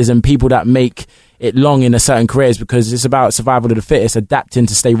careers and people that make it long in a certain careers, because it's about survival of the fittest, adapting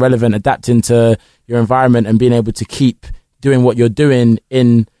to stay relevant, adapting to your environment, and being able to keep doing what you're doing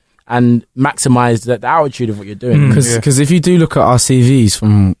and maximize the altitude of what you're doing. Because if you do look at our CVs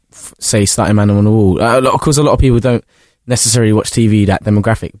from, say, starting Man on the Wall, of course, a lot of people don't necessarily watch TV, that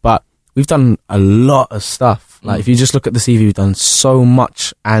demographic, but we've done a lot of stuff. Like, if you just look at the CV, we've done so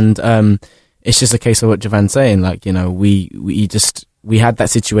much, and it's just a case of what Javan's saying. Like, you know, we had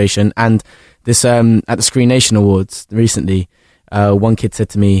that situation, and this at the Screen Nation Awards recently, one kid said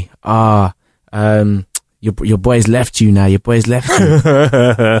to me, your boys left you now. Your boys left you.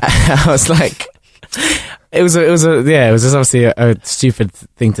 I was like, it was just obviously a stupid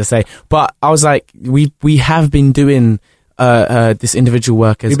thing to say, but I was like, we have been doing this individual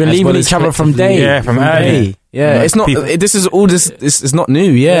work we've been leaving each other from day, from early. Yeah, it's not. This is not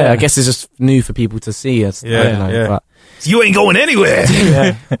new. Yeah, I guess it's just new for people to see us. But you ain't going anywhere.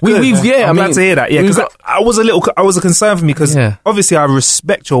 I'm glad to hear that. Yeah, because I was a concern for me, because obviously I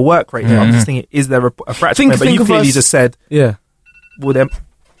respect your work rate. I'm just thinking, is there a fraction? But you clearly just said, well, then.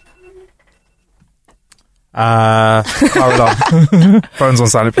 Phone's on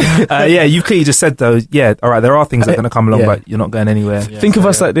silent. You clearly just said though. Yeah, all right. There are things that are going to come along, but you're not going anywhere. Think of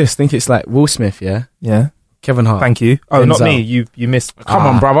us like this. Think it's like Will Smith. Yeah. Kevin Hart. Thank you. Oh, not me. You missed. Come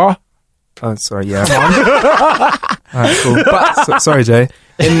on, brother. Oh, sorry. Yeah. All right, cool. But, sorry, Jay.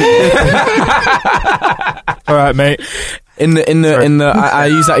 All right, mate. I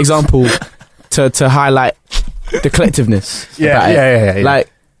use that example to highlight the collectiveness. Yeah.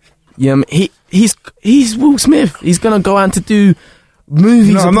 Like, he's Will Smith. He's gonna go out to do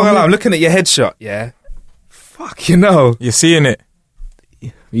movies. No, I'm not gonna lie. I'm looking at your headshot. Yeah. Fuck, you're seeing it.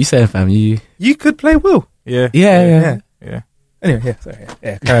 You saying, fam? You could play Will. Yeah. Anyway, sorry.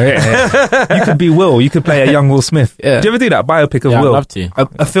 Yeah. You could be Will. You could play a young Will Smith. Yeah. Do you ever do that biopic of Will? I'd love to.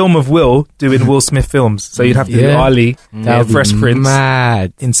 A film of Will doing Will Smith films. So you'd have to do Ali, Fresh Prince,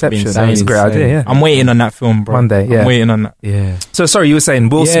 mad. Inception. That's a great idea. Yeah. I'm waiting on that film, bro. One day. Yeah. I'm waiting on that. Yeah. So sorry, you were saying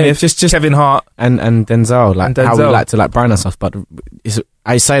Will Smith, just Kevin Hart, and Denzel. Like how we like to brand ourselves, but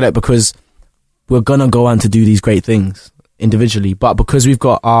I say that because we're gonna go on to do these great things individually, but because we've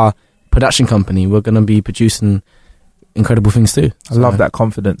got our production company, we're gonna be producing incredible things too. I love that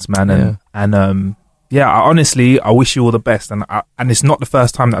confidence, man. And honestly, I wish you all the best. And it's not the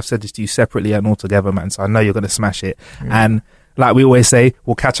first time that I've said this to you separately and all together, man. So I know you're going to smash it. And like we always say,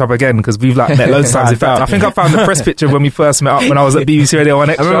 we'll catch up again, because we've met loads of times. In fact, I think I found the press picture when we first met up when I was at BBC Radio 1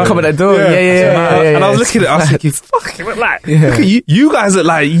 Extra. I remember coming at the door. Yeah. And I was looking at it, I was thinking, fucking look at you guys are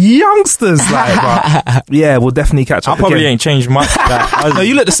like youngsters. But we'll definitely catch up. I probably ain't changed much. No,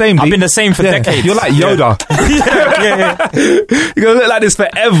 you look the same. I've been the same for decades. You're like Yoda. You're gonna look like this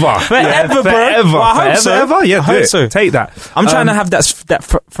forever. Forever, bro. Forever. Yeah, I hope so. Take that. I'm trying to have that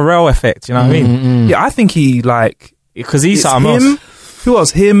Pharrell effect. You know what I mean? Yeah, I think he because he's something else. Who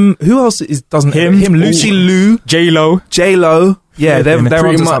else? Him. Who else doesn't? Him. Lucy Liu. J-Lo. Yeah, they're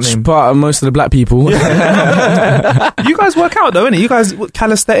pretty much something. Part of most of the black people. You guys work out though, innit? You guys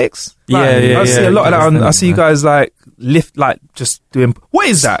calisthenics. I see a lot of that. I see you guys like lift, like just doing. What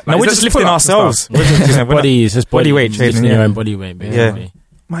is that? No, we're just lifting ourselves. We're just body weight training. Your own body weight, basically.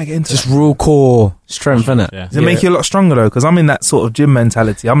 Might get into just raw core strength, innit? Does it make you a lot stronger though? Because I'm in that sort of gym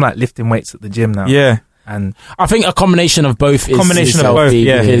mentality. I'm like lifting weights at the gym now. Yeah. And I think a combination of both is healthy,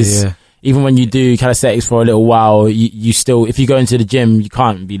 because even when you do calisthenics for a little while, you still, if you go into the gym, you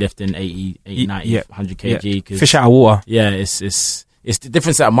can't be lifting 80 90, 100 kg. Fish out of water. Yeah, it's it's the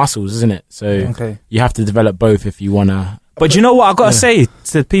different set of muscles, isn't it? So you have to develop both if you wanna. But you know what I gotta say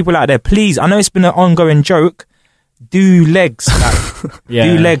to people out there? Please, I know it's been an ongoing joke. Do legs,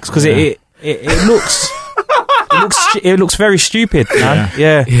 do legs, because it looks very stupid, man.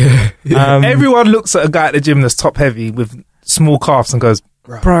 Yeah. Everyone looks at a guy at the gym that's top heavy with small calves and goes,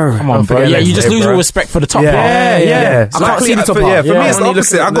 bro, come on, bro. Yeah, you just lose all respect for the top half. Yeah. I can't see the top half. Yeah, for me it's the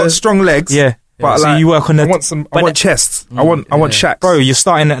opposite. I've got strong legs. Yeah. But so you work on I want chest. I want shacks. Bro, you're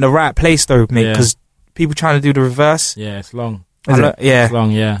starting at the right place though, mate, because people trying to do the reverse. Yeah, it's long. It's long,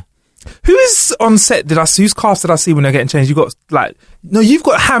 yeah. Who is on set? Whose cast did I see when they're getting changed? You got you've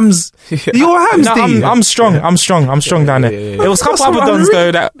got hams. You're hams. No, I'm strong. I'm strong down there. There was a couple other dons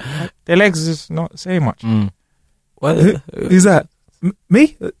though that their legs is not saying much. Who's that?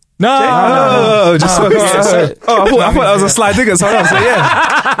 Me? No. I thought that was a slide dig at someone else.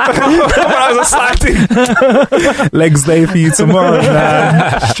 I thought that was a slide dig. Legs day for you tomorrow,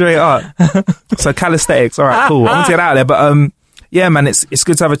 man. Straight up. So calisthenics. All right, cool. I want to get out of there, but yeah, man, it's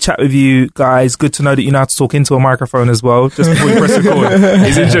good to have a chat with you guys. Good to know that you know how to talk into a microphone as well. Just before you press record,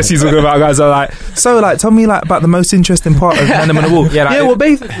 it's interesting talking about guys are like. So, tell me about the most interesting part of Dem On The Wall. Well,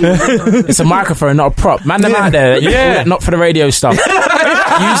 basically, it's a microphone, not a prop. Man, them out there, not for the radio stuff.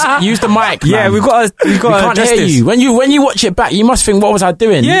 Use the mic. Yeah, man. we can't hear you when you watch it back. You must think, what was I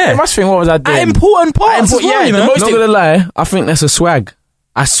doing? Yeah, you must think, what was I doing? Important parts. You know? Not gonna lie, I think that's a swag.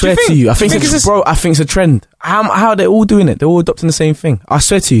 I swear to you, I think it's a trend. How they're all doing it? They're all adopting the same thing. I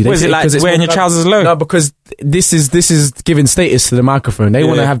swear to you. Is it like wearing your trousers low? No, because this is giving status to the microphone. They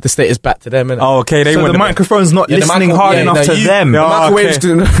want to have the status back to them. Oh, okay. So the microphone's not listening hard enough to them. The microwave's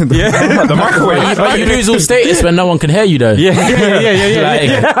doing the microwave. You lose all status when no one can hear you, though. Yeah.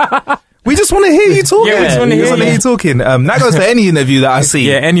 We just want to hear you talking. Yeah, we just want to hear you talking. That goes for any interview that I see.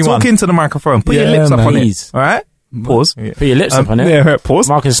 Yeah, anyone. Talk into the microphone. Put your lips up on it. All right? Pause. Put your lips up on it. Yeah, pause.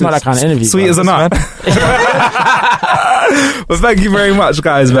 Marcus, it's not that kind of interview. Sweet as a nut. Well, thank you very much,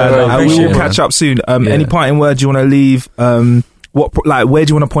 guys, man. We will catch up soon. Any parting words you want to leave? Where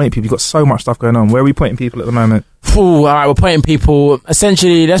do you want to point people? You've got so much stuff going on. Where are we pointing people at the moment? All right, we're pointing people.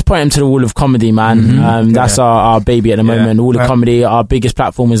 Essentially, let's point them to the Wall of Comedy, man. That's our baby at the moment. The Wall of Comedy. Our biggest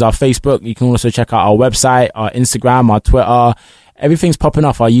platform is our Facebook. You can also check out our website, our Instagram, our Twitter. Everything's popping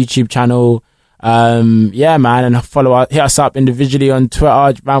off. Our YouTube channel. Yeah, man, and hit us up individually on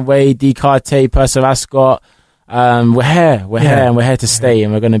Twitter, Ranway, DCarte, Percival Ascot. We're here, and we're here to stay,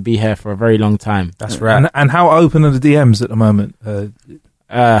 and we're going to be here for a very long time. That's right. And how open are the DMs at the moment? The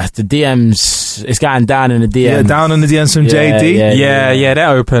DMs, it's going down in the DMs. Yeah, down in the DMs from JD. Yeah,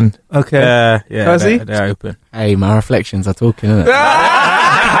 they're open. Okay. They're open. Hey, my reflections are talking, innit?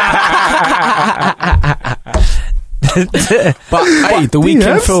 But hey, the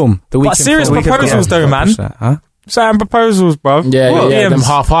weekend film. But serious proposals though, man. Huh? Saying proposals, bro. Yeah, them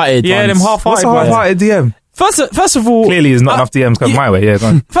half-hearted. Yeah, them half-hearted. What's a half-hearted DM? First of all, clearly there's not enough DMs coming my way. Yeah, go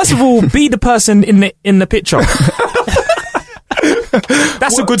on. First of all, be the person in the picture.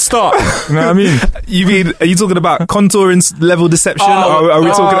 That's a good start. You know what I mean? Are you talking about contouring level deception? Or are we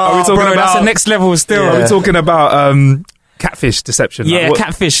talking about that's the next level still? Are we talking about catfish deception? Yeah,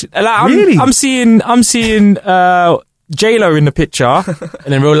 catfish. Really? I'm seeing J-Lo in the picture,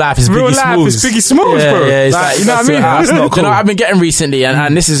 and in real life it's Biggie Smalls, bro. Yeah, you know what I mean? That's not cool. You know, I've been getting recently,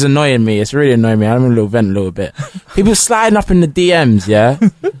 and this is annoying me. It's really annoying me. I'm in a little vent a little bit. People sliding up in the DMs, yeah,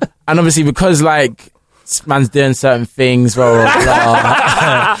 and obviously because man's doing certain things, blah, blah,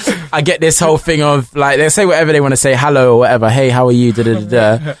 blah. I get this whole thing of they say whatever they want to say, hello or whatever. Hey, how are you? Da da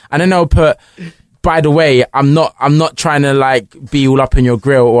da da. And then they'll put, by the way, I'm not trying to be all up in your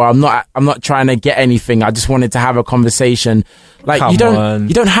grill, or I'm not trying to get anything. I just wanted to have a conversation. You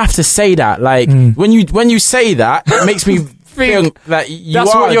don't have to say that. When you say that, it makes me feel that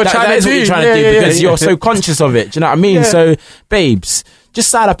that's what you're trying to do. Because you're so conscious of it. Do you know what I mean? Yeah. So, babes, just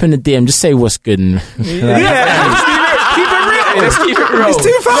slide up in the DM, just say what's good. Keep it real. Let's keep it real. It's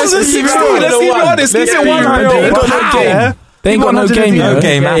 2016. Let's keep it honest. Keep it 100. They ain't got no game, you know.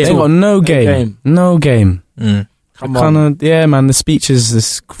 They ain't got no game. No game. Come on. Yeah, man, the speeches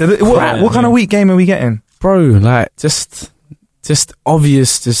is crap. What kind of weak game are we getting? Bro, just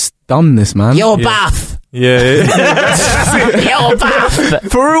obvious, just dumbness, man. Your bath. Yeah. Your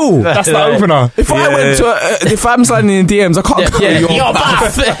bath. For real. That's the opener. If I went to, if I'm sliding in DMs, I can't go your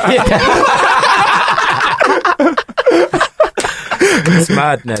bath. It's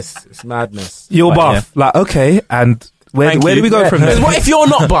madness. Your bath. Okay, and where do we go from there? What if you're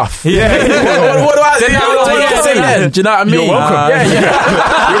not buff? Yeah. What do I say then? Do you know what I mean? You're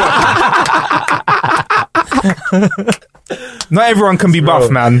welcome. Not everyone can be buff,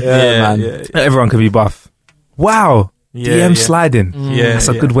 man. Yeah, man. Not everyone can be buff. Wow. DM sliding. Yeah, that's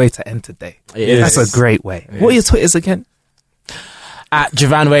a good way to end today. That's a great way. What are your Twitters again? At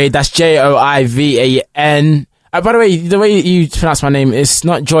Javan Wade, that's Joivan. By the way you pronounce my name, it's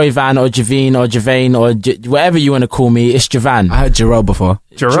not Joyvan or Javine or Javane or whatever you want to call me. It's Javan. I heard Jarrell before.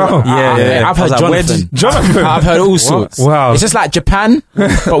 Jarrell? Yeah. I've heard Jonathan. Jonathan. I've heard all sorts. Wow. It's just like Japan,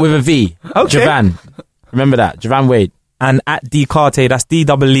 but with a V. Okay. Javan. Remember that. Javan Wade. And at D Carte, that's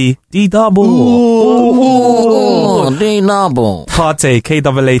D-double-E. D-double. D-double. Carte,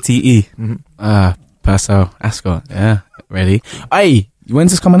 K-A-A-T-E. Perso, Ascot. Yeah, ready. Hey,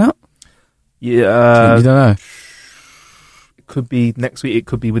 when's this coming out? Yeah. You don't know. It could be next week. It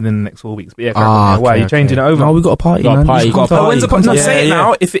could be within the next 4 weeks. But yeah, okay, you're changing it over? No, we got a party, man. When's the party? No, say it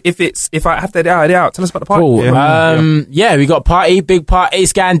now. If I have to edit out, tell us about the party. Cool. Yeah, we got a party, big party.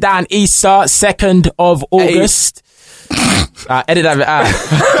 It's going down Easter, 2nd of August. Edit that bit out.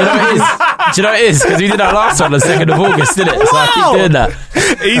 Do you know what it is? Because we did our last one on 2nd of August, didn't it? So I keep doing that.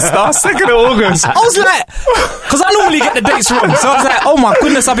 Easter, 2nd of August. I was like, because I normally get the dates wrong. So I was like, oh my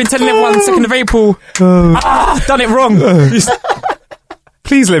goodness, I've been telling everyone 2nd of April. Done it wrong.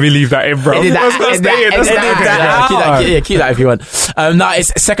 Please let me leave that in, bro. Keep that if you want. No,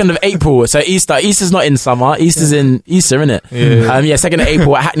 it's 2nd of April. So Easter's not in summer. Easter's in Easter, isn't it? Yeah. 2nd of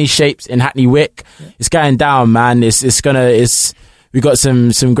April at Hackney Shapes in Hackney Wick. It's going down, man. We got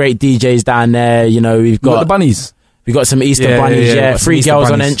some great DJs down there. You know, we've got the bunnies. We got some Easter bunnies. Yeah. 3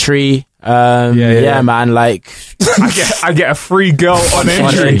 girls on entry. Man, like I get a free girl on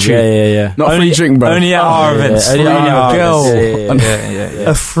entry. Yeah. Not only, free drink, bro. Only at our events. Only at our girl.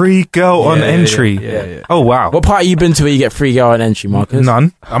 A free girl on entry. Yeah. Oh wow. What party you been to where you get free girl on entry, Marcus?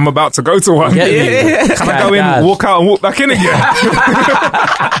 None. I'm about to go to one. Can I go in, walk out, and walk back in again?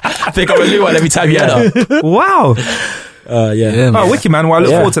 Pick up a new one every time you enter. Wow. Man. Wicked, man. Well, I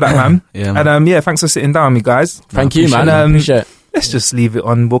look forward to that, man. Yeah, man. And thanks for sitting down with me, guys. Thank you, man. Appreciate Appreciate it. Let's just leave it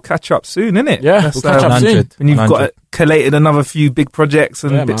on. We'll catch up soon, innit? Yeah, we'll catch up soon. And you've got collated another few big projects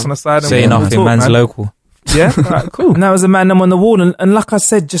and bits on the side. Say nothing, man's local. Yeah, all right, cool. And that was the man Dem On The Wall. And like I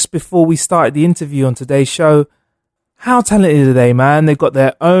said just before we started the interview on today's show, how talented are they, man? They've got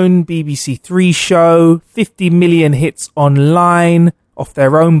their own BBC 3 show, 50 million hits online off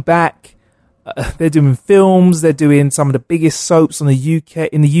their own back. They're doing films. They're doing some of the biggest soaps in the UK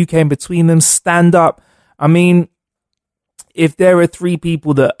in between them. Stand up. I mean, if there are 3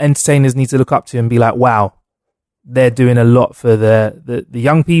 people that entertainers need to look up to and be like, wow, they're doing a lot for the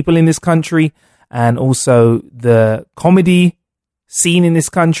young people in this country, and also the comedy scene in this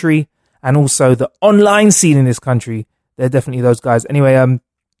country, and also the online scene in this country, they're definitely those guys. Anyway,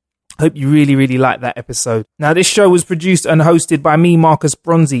 hope you really, really liked that episode. Now, this show was produced and hosted by me, Marcus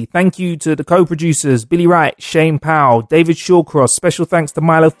Bronzy. Thank you to the co-producers, Billy Wright, Shane Powell, David Shawcross. Special thanks to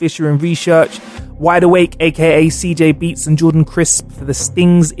Milo Fisher and Research, Wide Awake, aka CJ Beats, and Jordan Crisp for the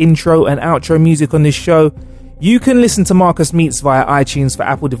Stings intro and outro music on this show. You can listen to Marcus Meets via iTunes for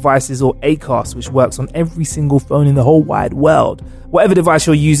Apple devices or Acast, which works on every single phone in the whole wide world. Whatever device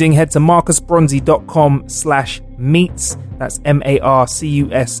you're using, head to marcusbronzy.com/meets. That's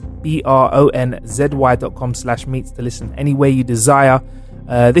marcusbronzy.com/meets to listen any way you desire.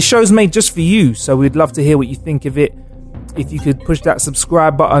 This show's made just for you, so we'd love to hear what you think of it. If you could push that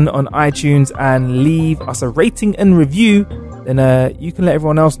subscribe button on iTunes and leave us a rating and review, then you can let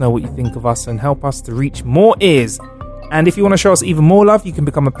everyone else know what you think of us and help us to reach more ears. And if you want to show us even more love, you can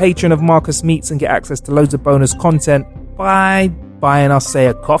become a patron of Marcus Meets and get access to loads of bonus content by buying us, say,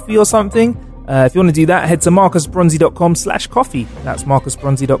 a coffee or something. If you want to do that, head to marcusbronzy.com/coffee. That's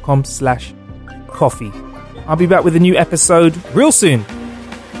marcusbronzy.com/coffee. I'll be back with a new episode real soon.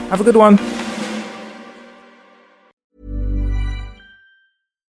 Have a good one.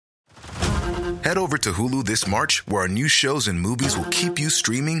 Head over to Hulu this March, where our new shows and movies will keep you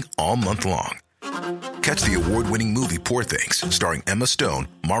streaming all month long. Catch the award-winning movie Poor Things, starring Emma Stone,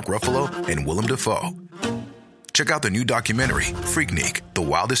 Mark Ruffalo, and Willem Dafoe. Check out the new documentary, Freaknik, The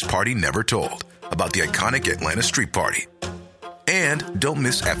Wildest Party Never Told, about the iconic Atlanta Street Party. And don't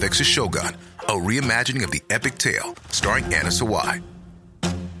miss FX's Shogun, a reimagining of the epic tale, starring Anna Sawai.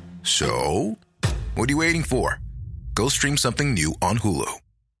 So, what are you waiting for? Go stream something new on Hulu.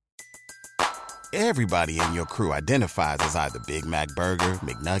 Everybody in your crew identifies as either Big Mac Burger,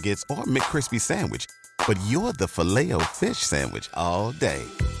 McNuggets, or McCrispy Sandwich. But you're the Filet-O-Fish Sandwich all day.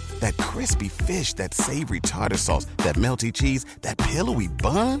 That crispy fish, that savory tartar sauce, that melty cheese, that pillowy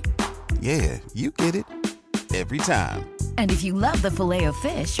bun. Yeah, you get it. Every time. And if you love the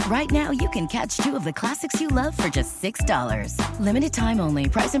Filet-O-Fish, right now you can catch 2 of the classics you love for just $6. Limited time only.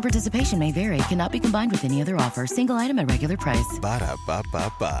 Price and participation may vary. Cannot be combined with any other offer. Single item at regular price.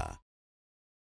 Ba-da-ba-ba-ba.